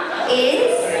Instagram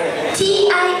is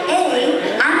TIA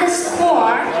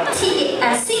underscore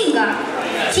singer.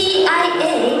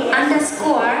 TIA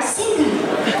underscore singer.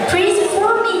 Please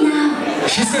follow me now.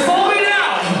 She said, follow me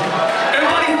now.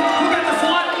 Everybody who got the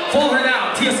phone, follow her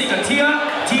now. Tia Singer.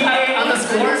 TIA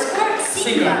underscore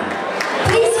singer.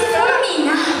 Please follow me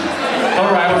now.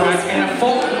 Alright. And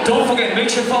don't forget, make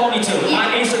sure follow me too. My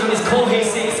Instagram is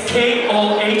Kohei6,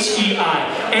 KOHEI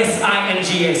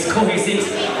Kohei6,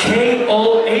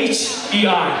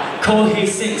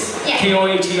 Kohei6, Yeah.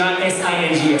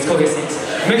 KOHEISINGS,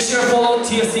 Kohei6. Make sure follow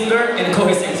Tia Singer and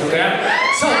Kohei6, okay?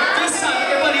 So this time,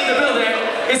 everybody in the building,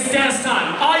 it's dance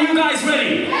time. Are you guys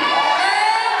ready?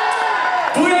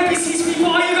 VIP seats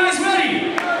people, are you guys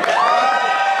ready?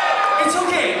 It's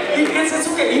okay. It's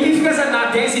okay. Even if you guys are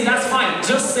not dancing, that's fine.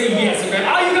 Just say yes, okay?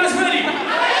 Are you guys ready?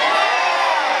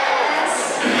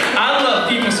 I love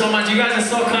people so much. You guys are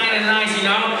so kind and nice,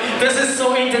 This is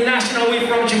so international. We're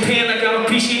from Japan. Like, I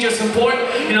appreciate your support.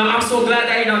 I'm so glad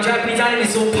that, Japanese anime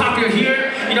is so popular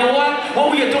here. You know what?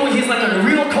 What we are doing here is like a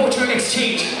real cultural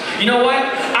exchange. You know what?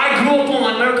 I grew up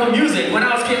on American music. When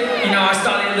I was a kid, I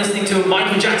started listening to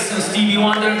Michael Jackson, Stevie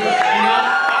Wonder.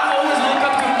 I always look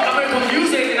up to American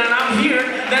music, and I'm here.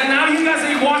 Then now you guys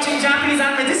are watching Japanese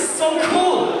anime. This is so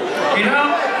cool.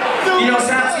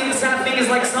 Sad thing is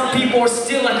like some people are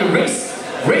still like racist.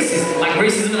 Like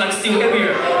racism is like still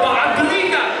everywhere. But I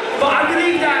believe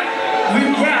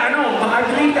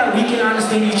that we can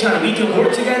understand each other. We can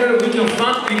work together. We can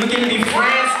be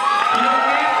friends. You know what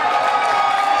I mean?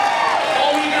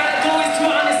 All we gotta do is to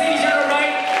understand each other,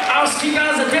 right? Our skin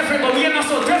colors are different, but we are not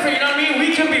so different. You know what I mean? We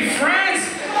can be friends.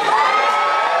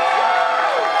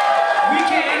 We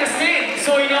can understand.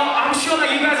 So I'm sure that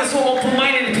you guys are so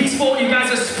open-minded and peaceful. You guys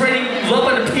are spreading love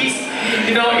and peace.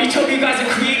 Each of you guys are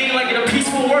creating like a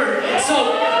peaceful world.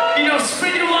 So,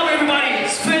 spread your love, everybody.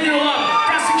 Spread your love.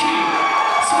 That's the key.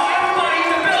 So everybody in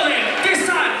the building, this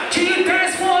time, can you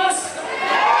dance for us?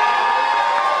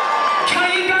 Can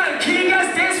you guys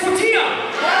dance for Tia?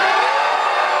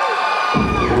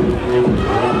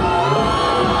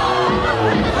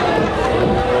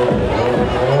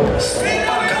 Stand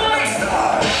up, everybody.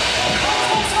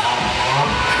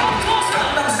 Come closer.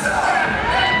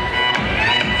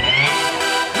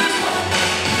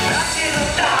 낮에도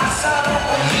따사로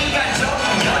온기가 좀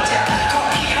여자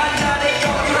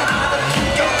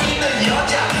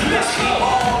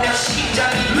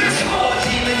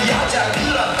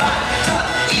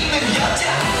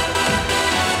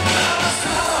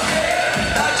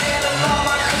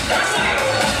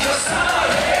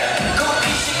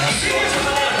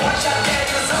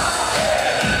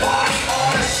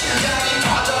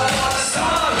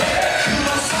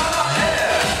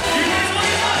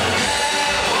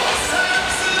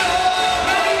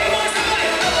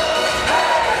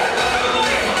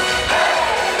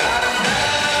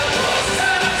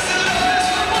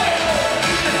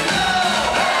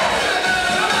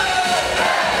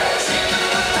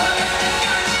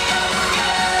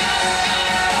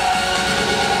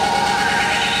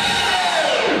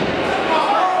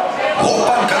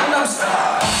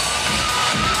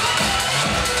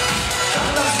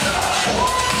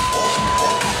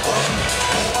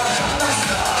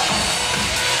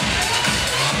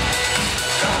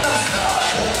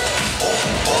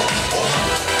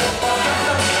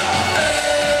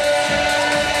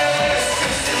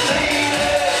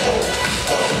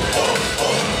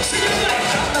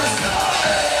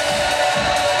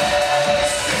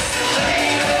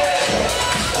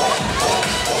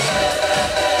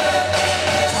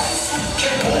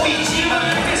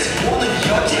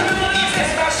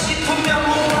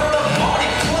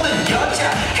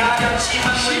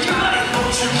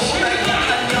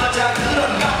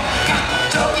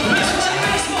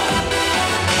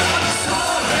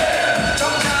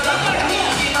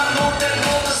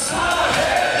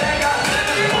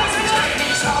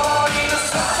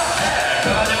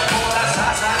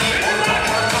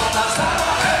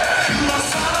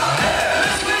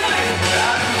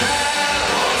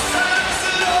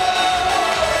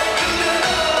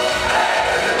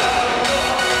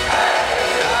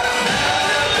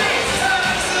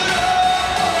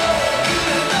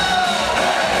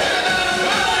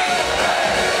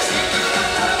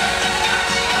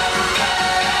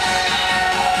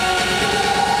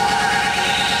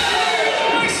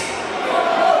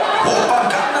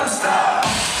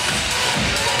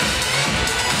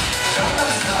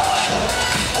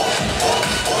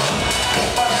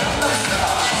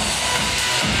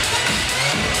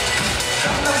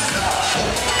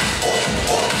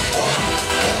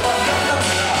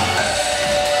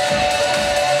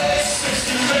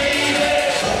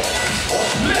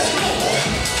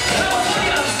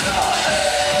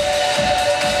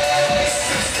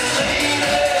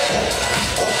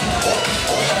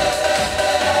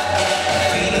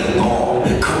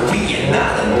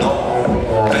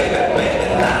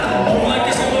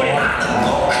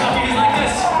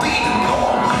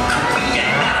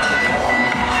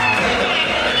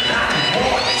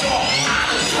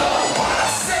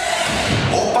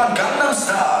Oppan Gangnam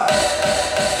Style.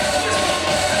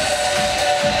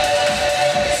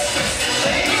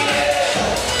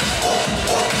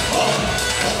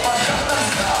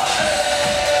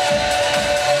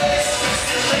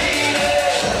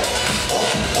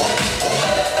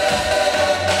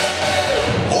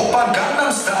 Oppan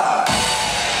Gangnam Style.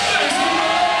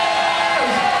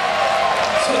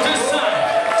 So this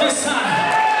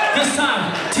time,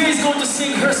 TiA is going to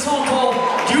sing her song called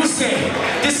You Say.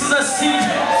 This is a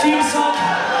theme song.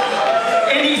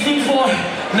 Anything for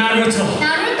Naruto.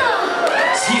 Naruto.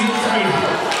 Season 3.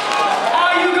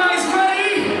 Are you guys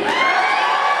ready?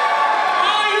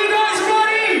 Are you guys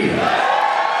ready?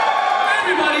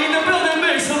 Everybody in the building,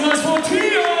 make some noise for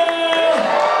TiA.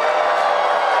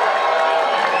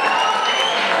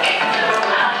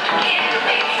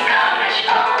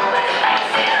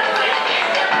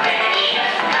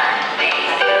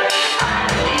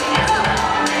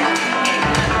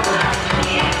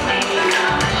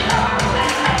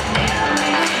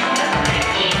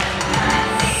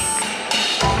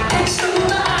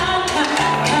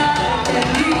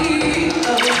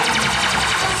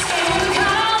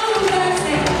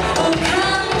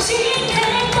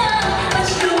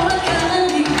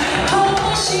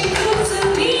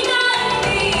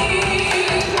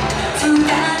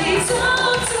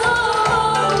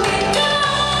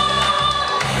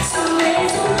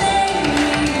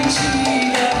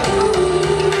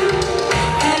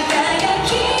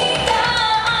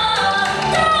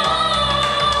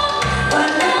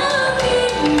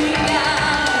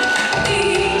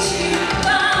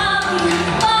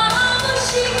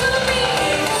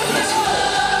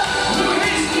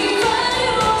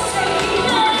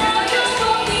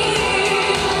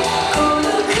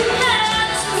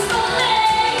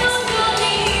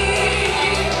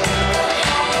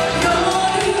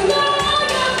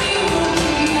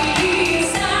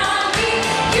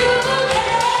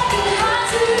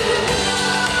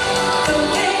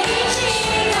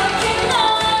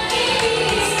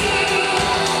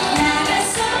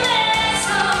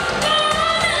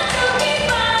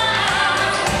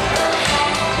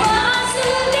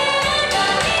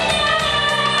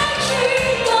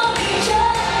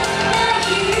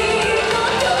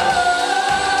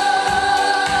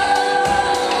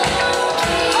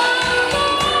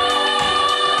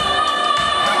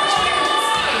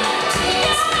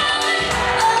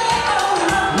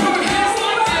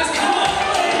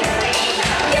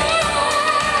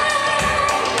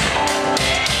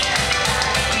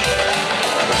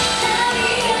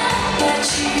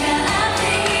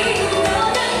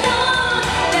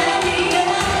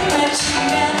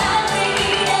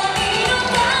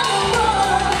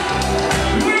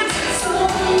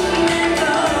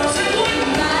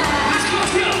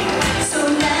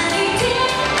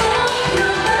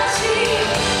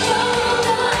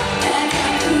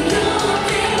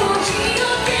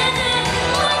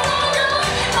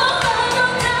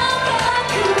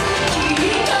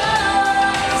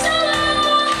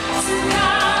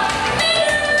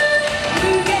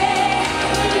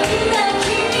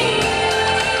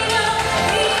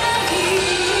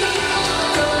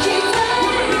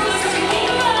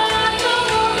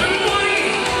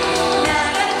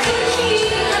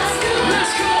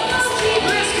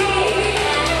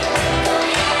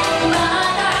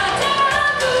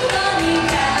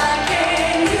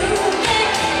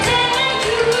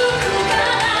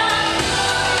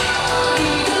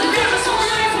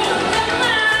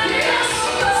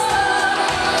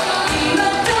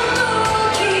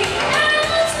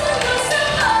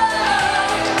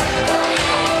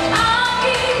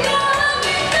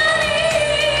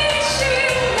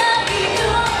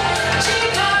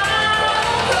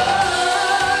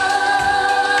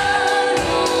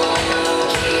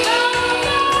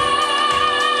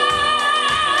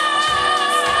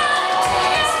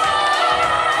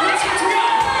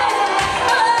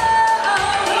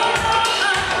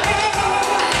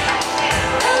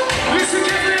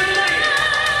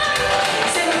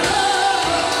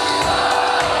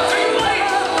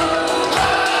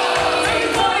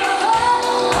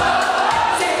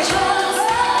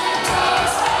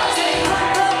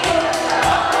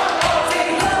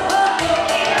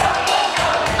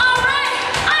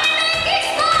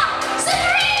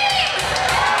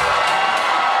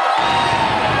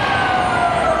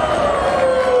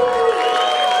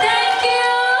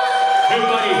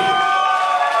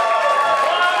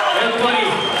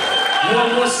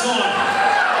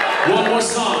 One more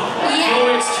song. Yeah.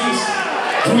 No excuse.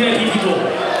 VIP people,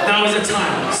 now is the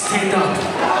time. Stand up.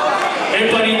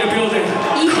 Everybody in the building,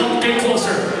 come get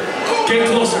closer. Get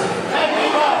closer.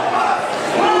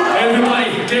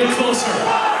 Everybody, get closer.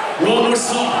 One more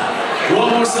song.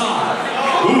 One more song.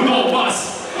 Uno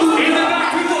Bus. In the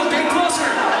back, people, get closer.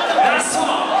 Last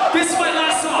song. This is my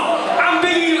last song. I'm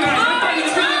begging you guys. Everybody,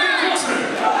 it's really get closer.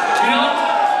 You know?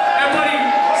 Everybody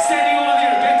standing over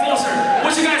there, get closer.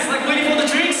 What you guys like waiting for the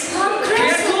drinks?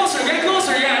 Get closer, get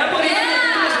closer. Yeah, everybody, get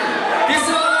closer. This is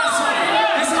our last song.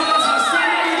 This is our last song. Stand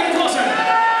up and get closer.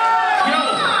 Yo,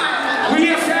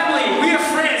 we are family. We are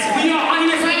friends. We are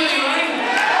anime family, right?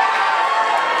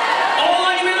 All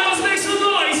anime lovers make some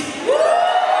noise.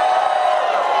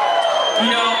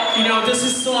 You know, this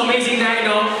is so amazing that, you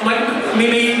know,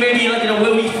 maybe like, you know,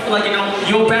 like, you know,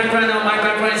 your background and my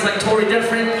background is like totally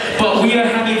different, but we are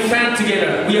having fun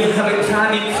together. We are having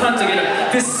fun together.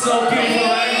 This is so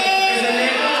beautiful, right? Isn't it?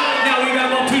 Now we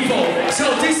got more people.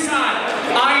 So this time,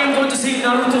 I am going to sing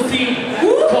Naruto theme.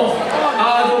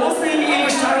 What's the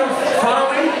English title? Far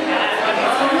Away?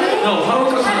 No,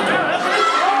 Haruka Kanata.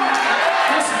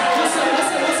 What's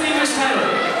the English title?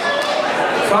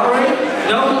 Far Away?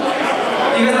 No?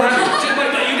 You guys don't have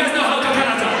you guys know Haruka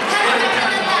Kanata.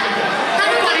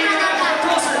 Everybody get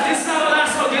closer. This is our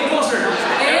last one. Get closer.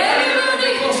 Everybody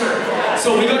get closer. So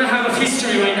we're gonna have a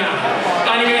history right now.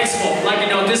 Anime Expo. Like, you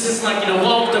know, this is like, you know,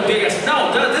 one of the biggest.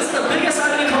 No, this is the biggest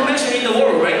anime convention in the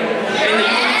world, right?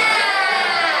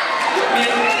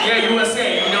 Yeah,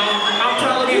 USA. You know, I'm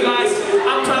proud of you guys.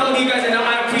 I'm proud of you guys, and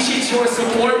I appreciate your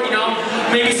support. You know,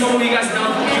 maybe some of you guys know,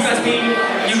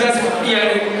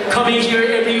 coming here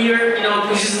every year. You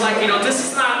know, it's just like, you know, this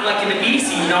is not like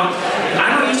easy. You know,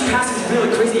 I know each pass is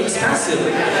really crazy expensive.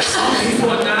 Some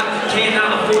people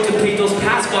cannot afford to pay those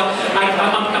pass, but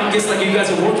I'm just like, you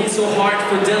guys are working so hard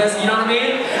for this. You know what I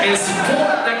mean? And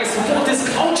support this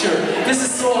culture. This is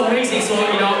so amazing. So,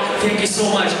 you know, thank you so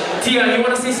much. Tia, you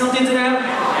want to say something to them?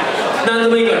 何で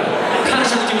もいいから感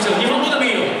謝の気持ちを日本語でもい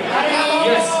いよ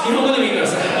Yes 日本語でもいいから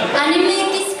さアニメエ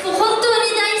キスポ本当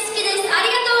に大好きです。あり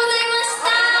がとうございまし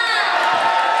た。あ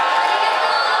りがと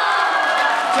う。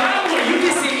 Down where you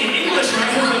can say it in English, right?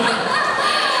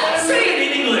 Say it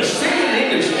in English. Say it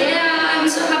in English. Yeah, I'm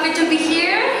so happy to be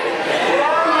here.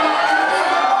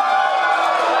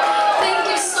 Thank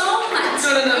you so much.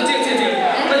 No.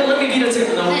 Let me be the tip.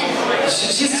 No.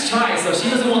 She's shy, so she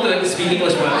doesn't want to speak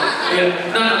English, but yeah.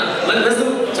 No. Let's do.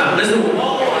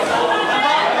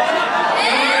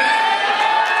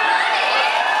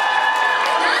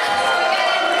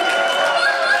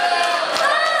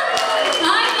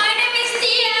 My name is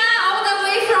TiA, all the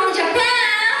way from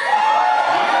Japan.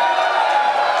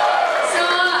 So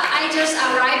I just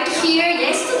arrived here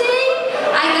yesterday.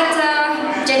 I got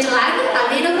jet lag a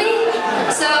little bit.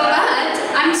 So, but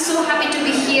I'm so happy to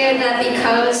be here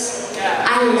because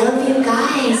I love you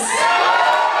guys.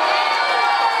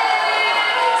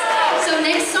 So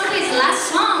next song is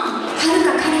last song,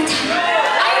 Haruka Kanata.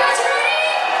 Are you guys ready?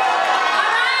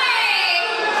 Alright!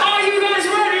 Are you guys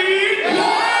ready?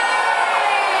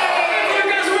 If you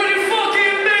guys ready,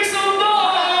 fucking make some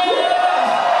noise!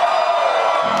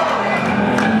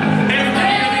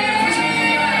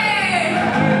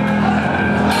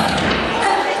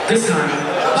 This time,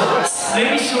 let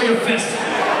me show your fist.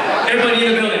 Everybody in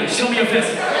the building, show me your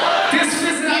fist. This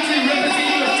fist actually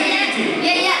represents your dignity.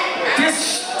 Yeah.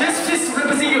 This fist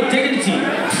represents your dignity,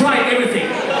 pride, everything.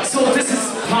 So this is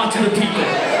power to the people.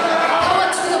 Power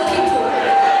to the people.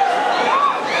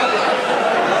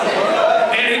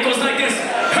 And it goes like this.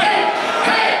 Hey!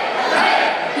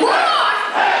 More!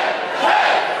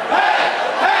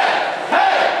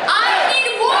 I need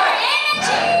more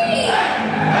energy!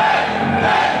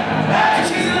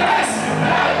 Change it like this.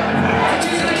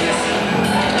 Change it like this.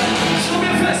 Show me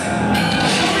your fist.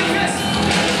 Show me your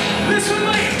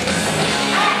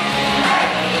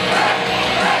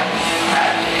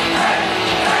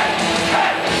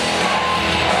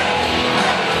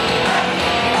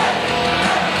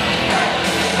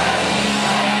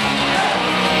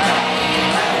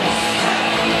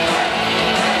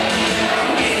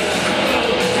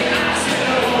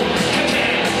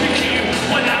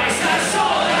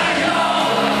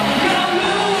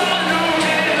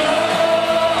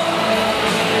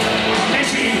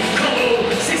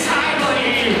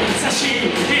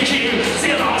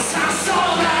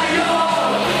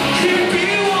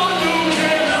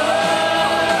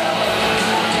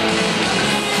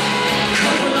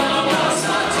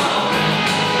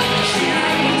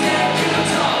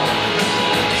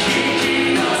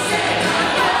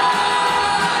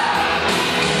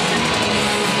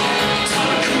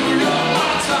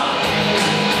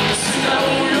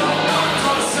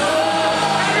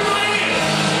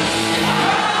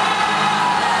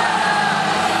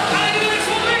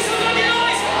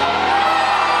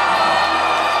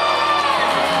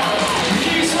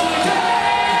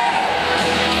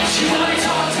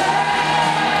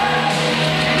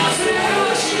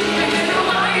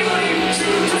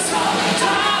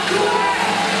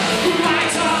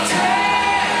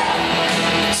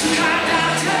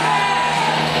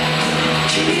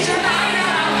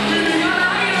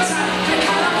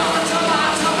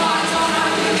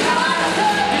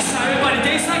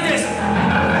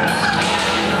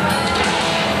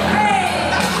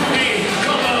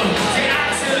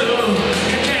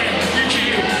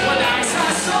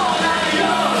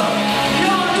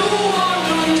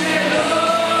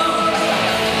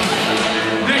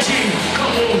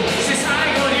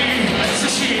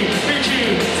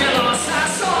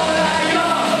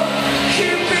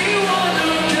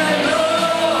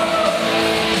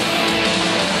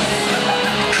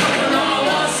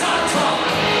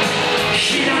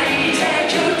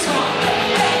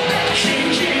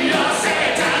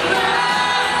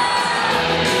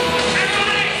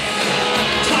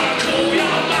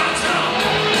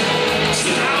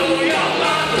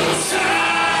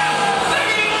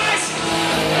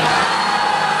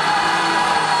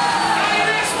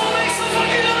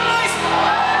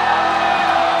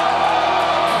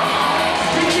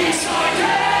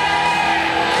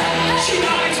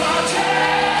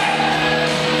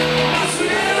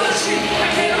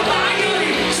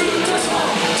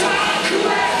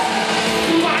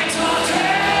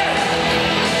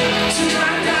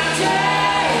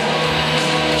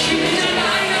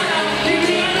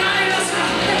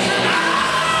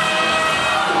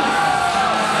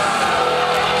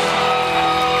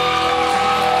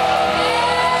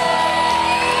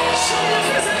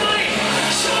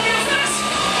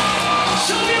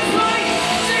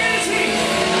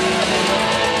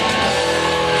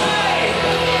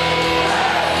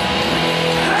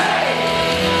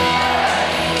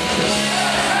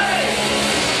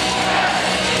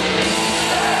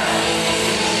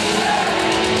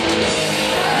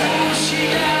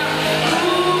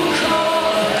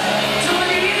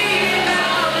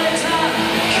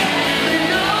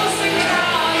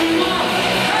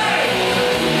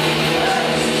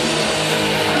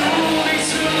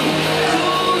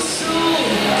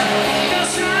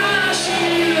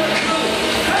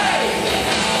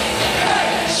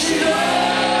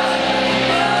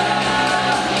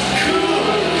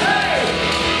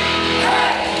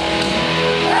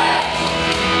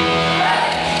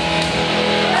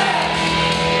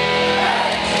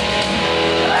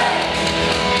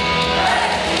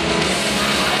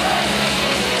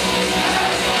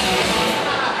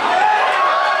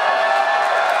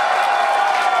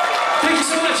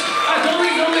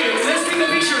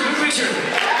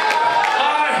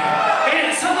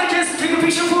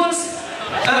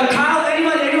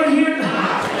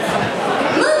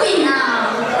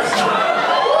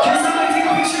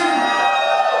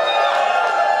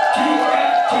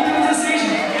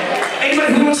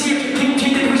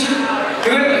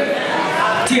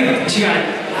She got it.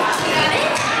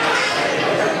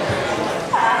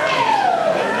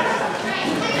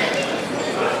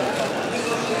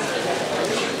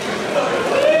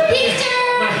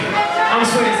 I'm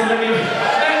sweating, so let me.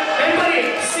 Everybody,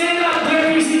 stand up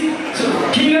wherever you see. So,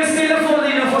 can you guys stand up for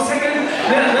a second?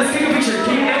 Let's take a picture.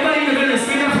 Can everybody in the building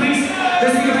stand up, please?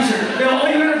 Let's take a picture. Now, all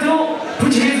you gotta do,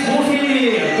 put your hands both in the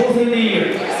air, both in the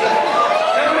air.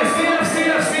 Everybody, stand up,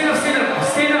 stand up, stand up, stand up,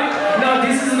 stand up. Now,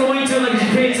 this is going to like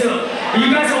Japan too. You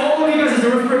guys, all of you guys,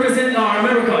 represent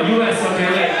America, U.S. Okay,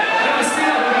 like, now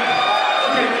stand up.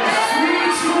 Okay,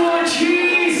 3, 2, 1,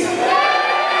 cheese. 3,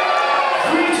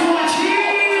 2, 1,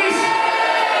 cheese.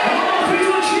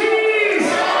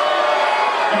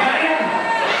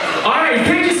 Alright,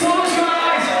 thank you so much,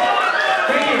 guys.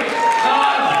 Thank you.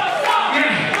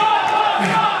 Yeah.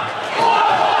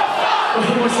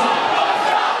 One more song.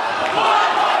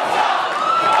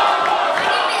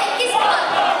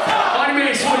 Anime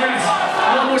Expo, yes.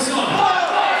 One more song.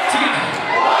 TiA.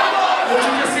 What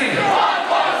you can sing?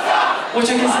 What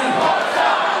you can sing?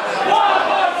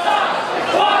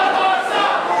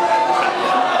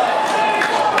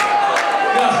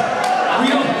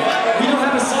 We don't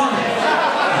have a song.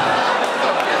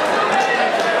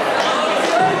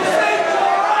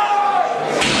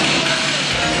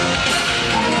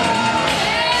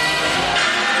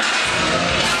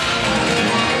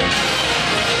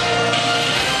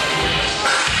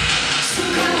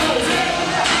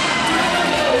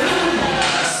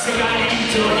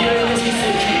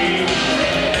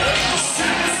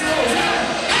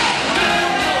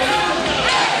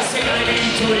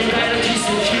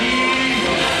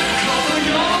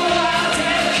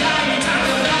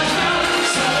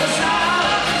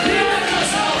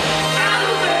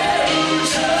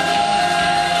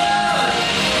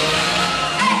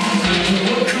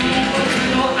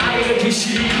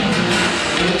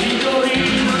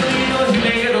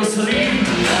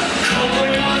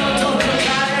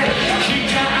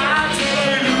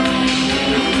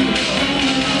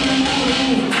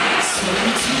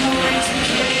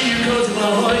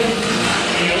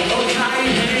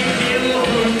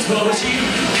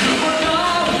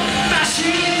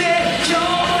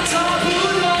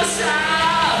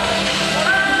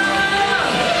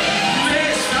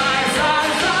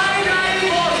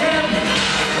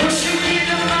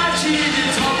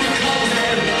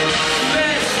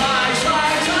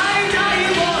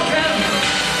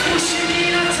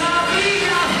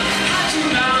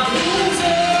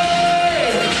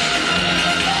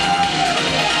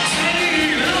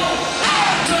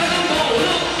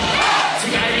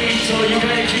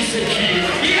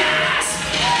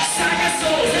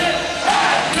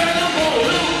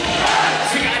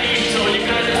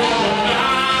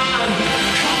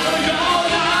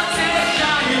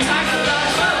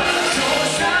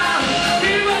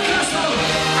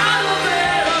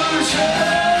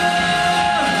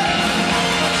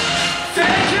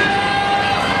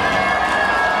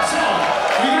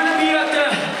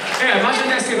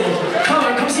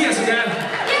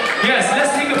 Yes,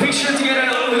 let's take a picture together.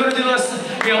 We're gonna do this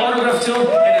autograph too,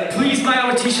 and please buy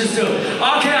our t-shirts too.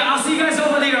 Okay.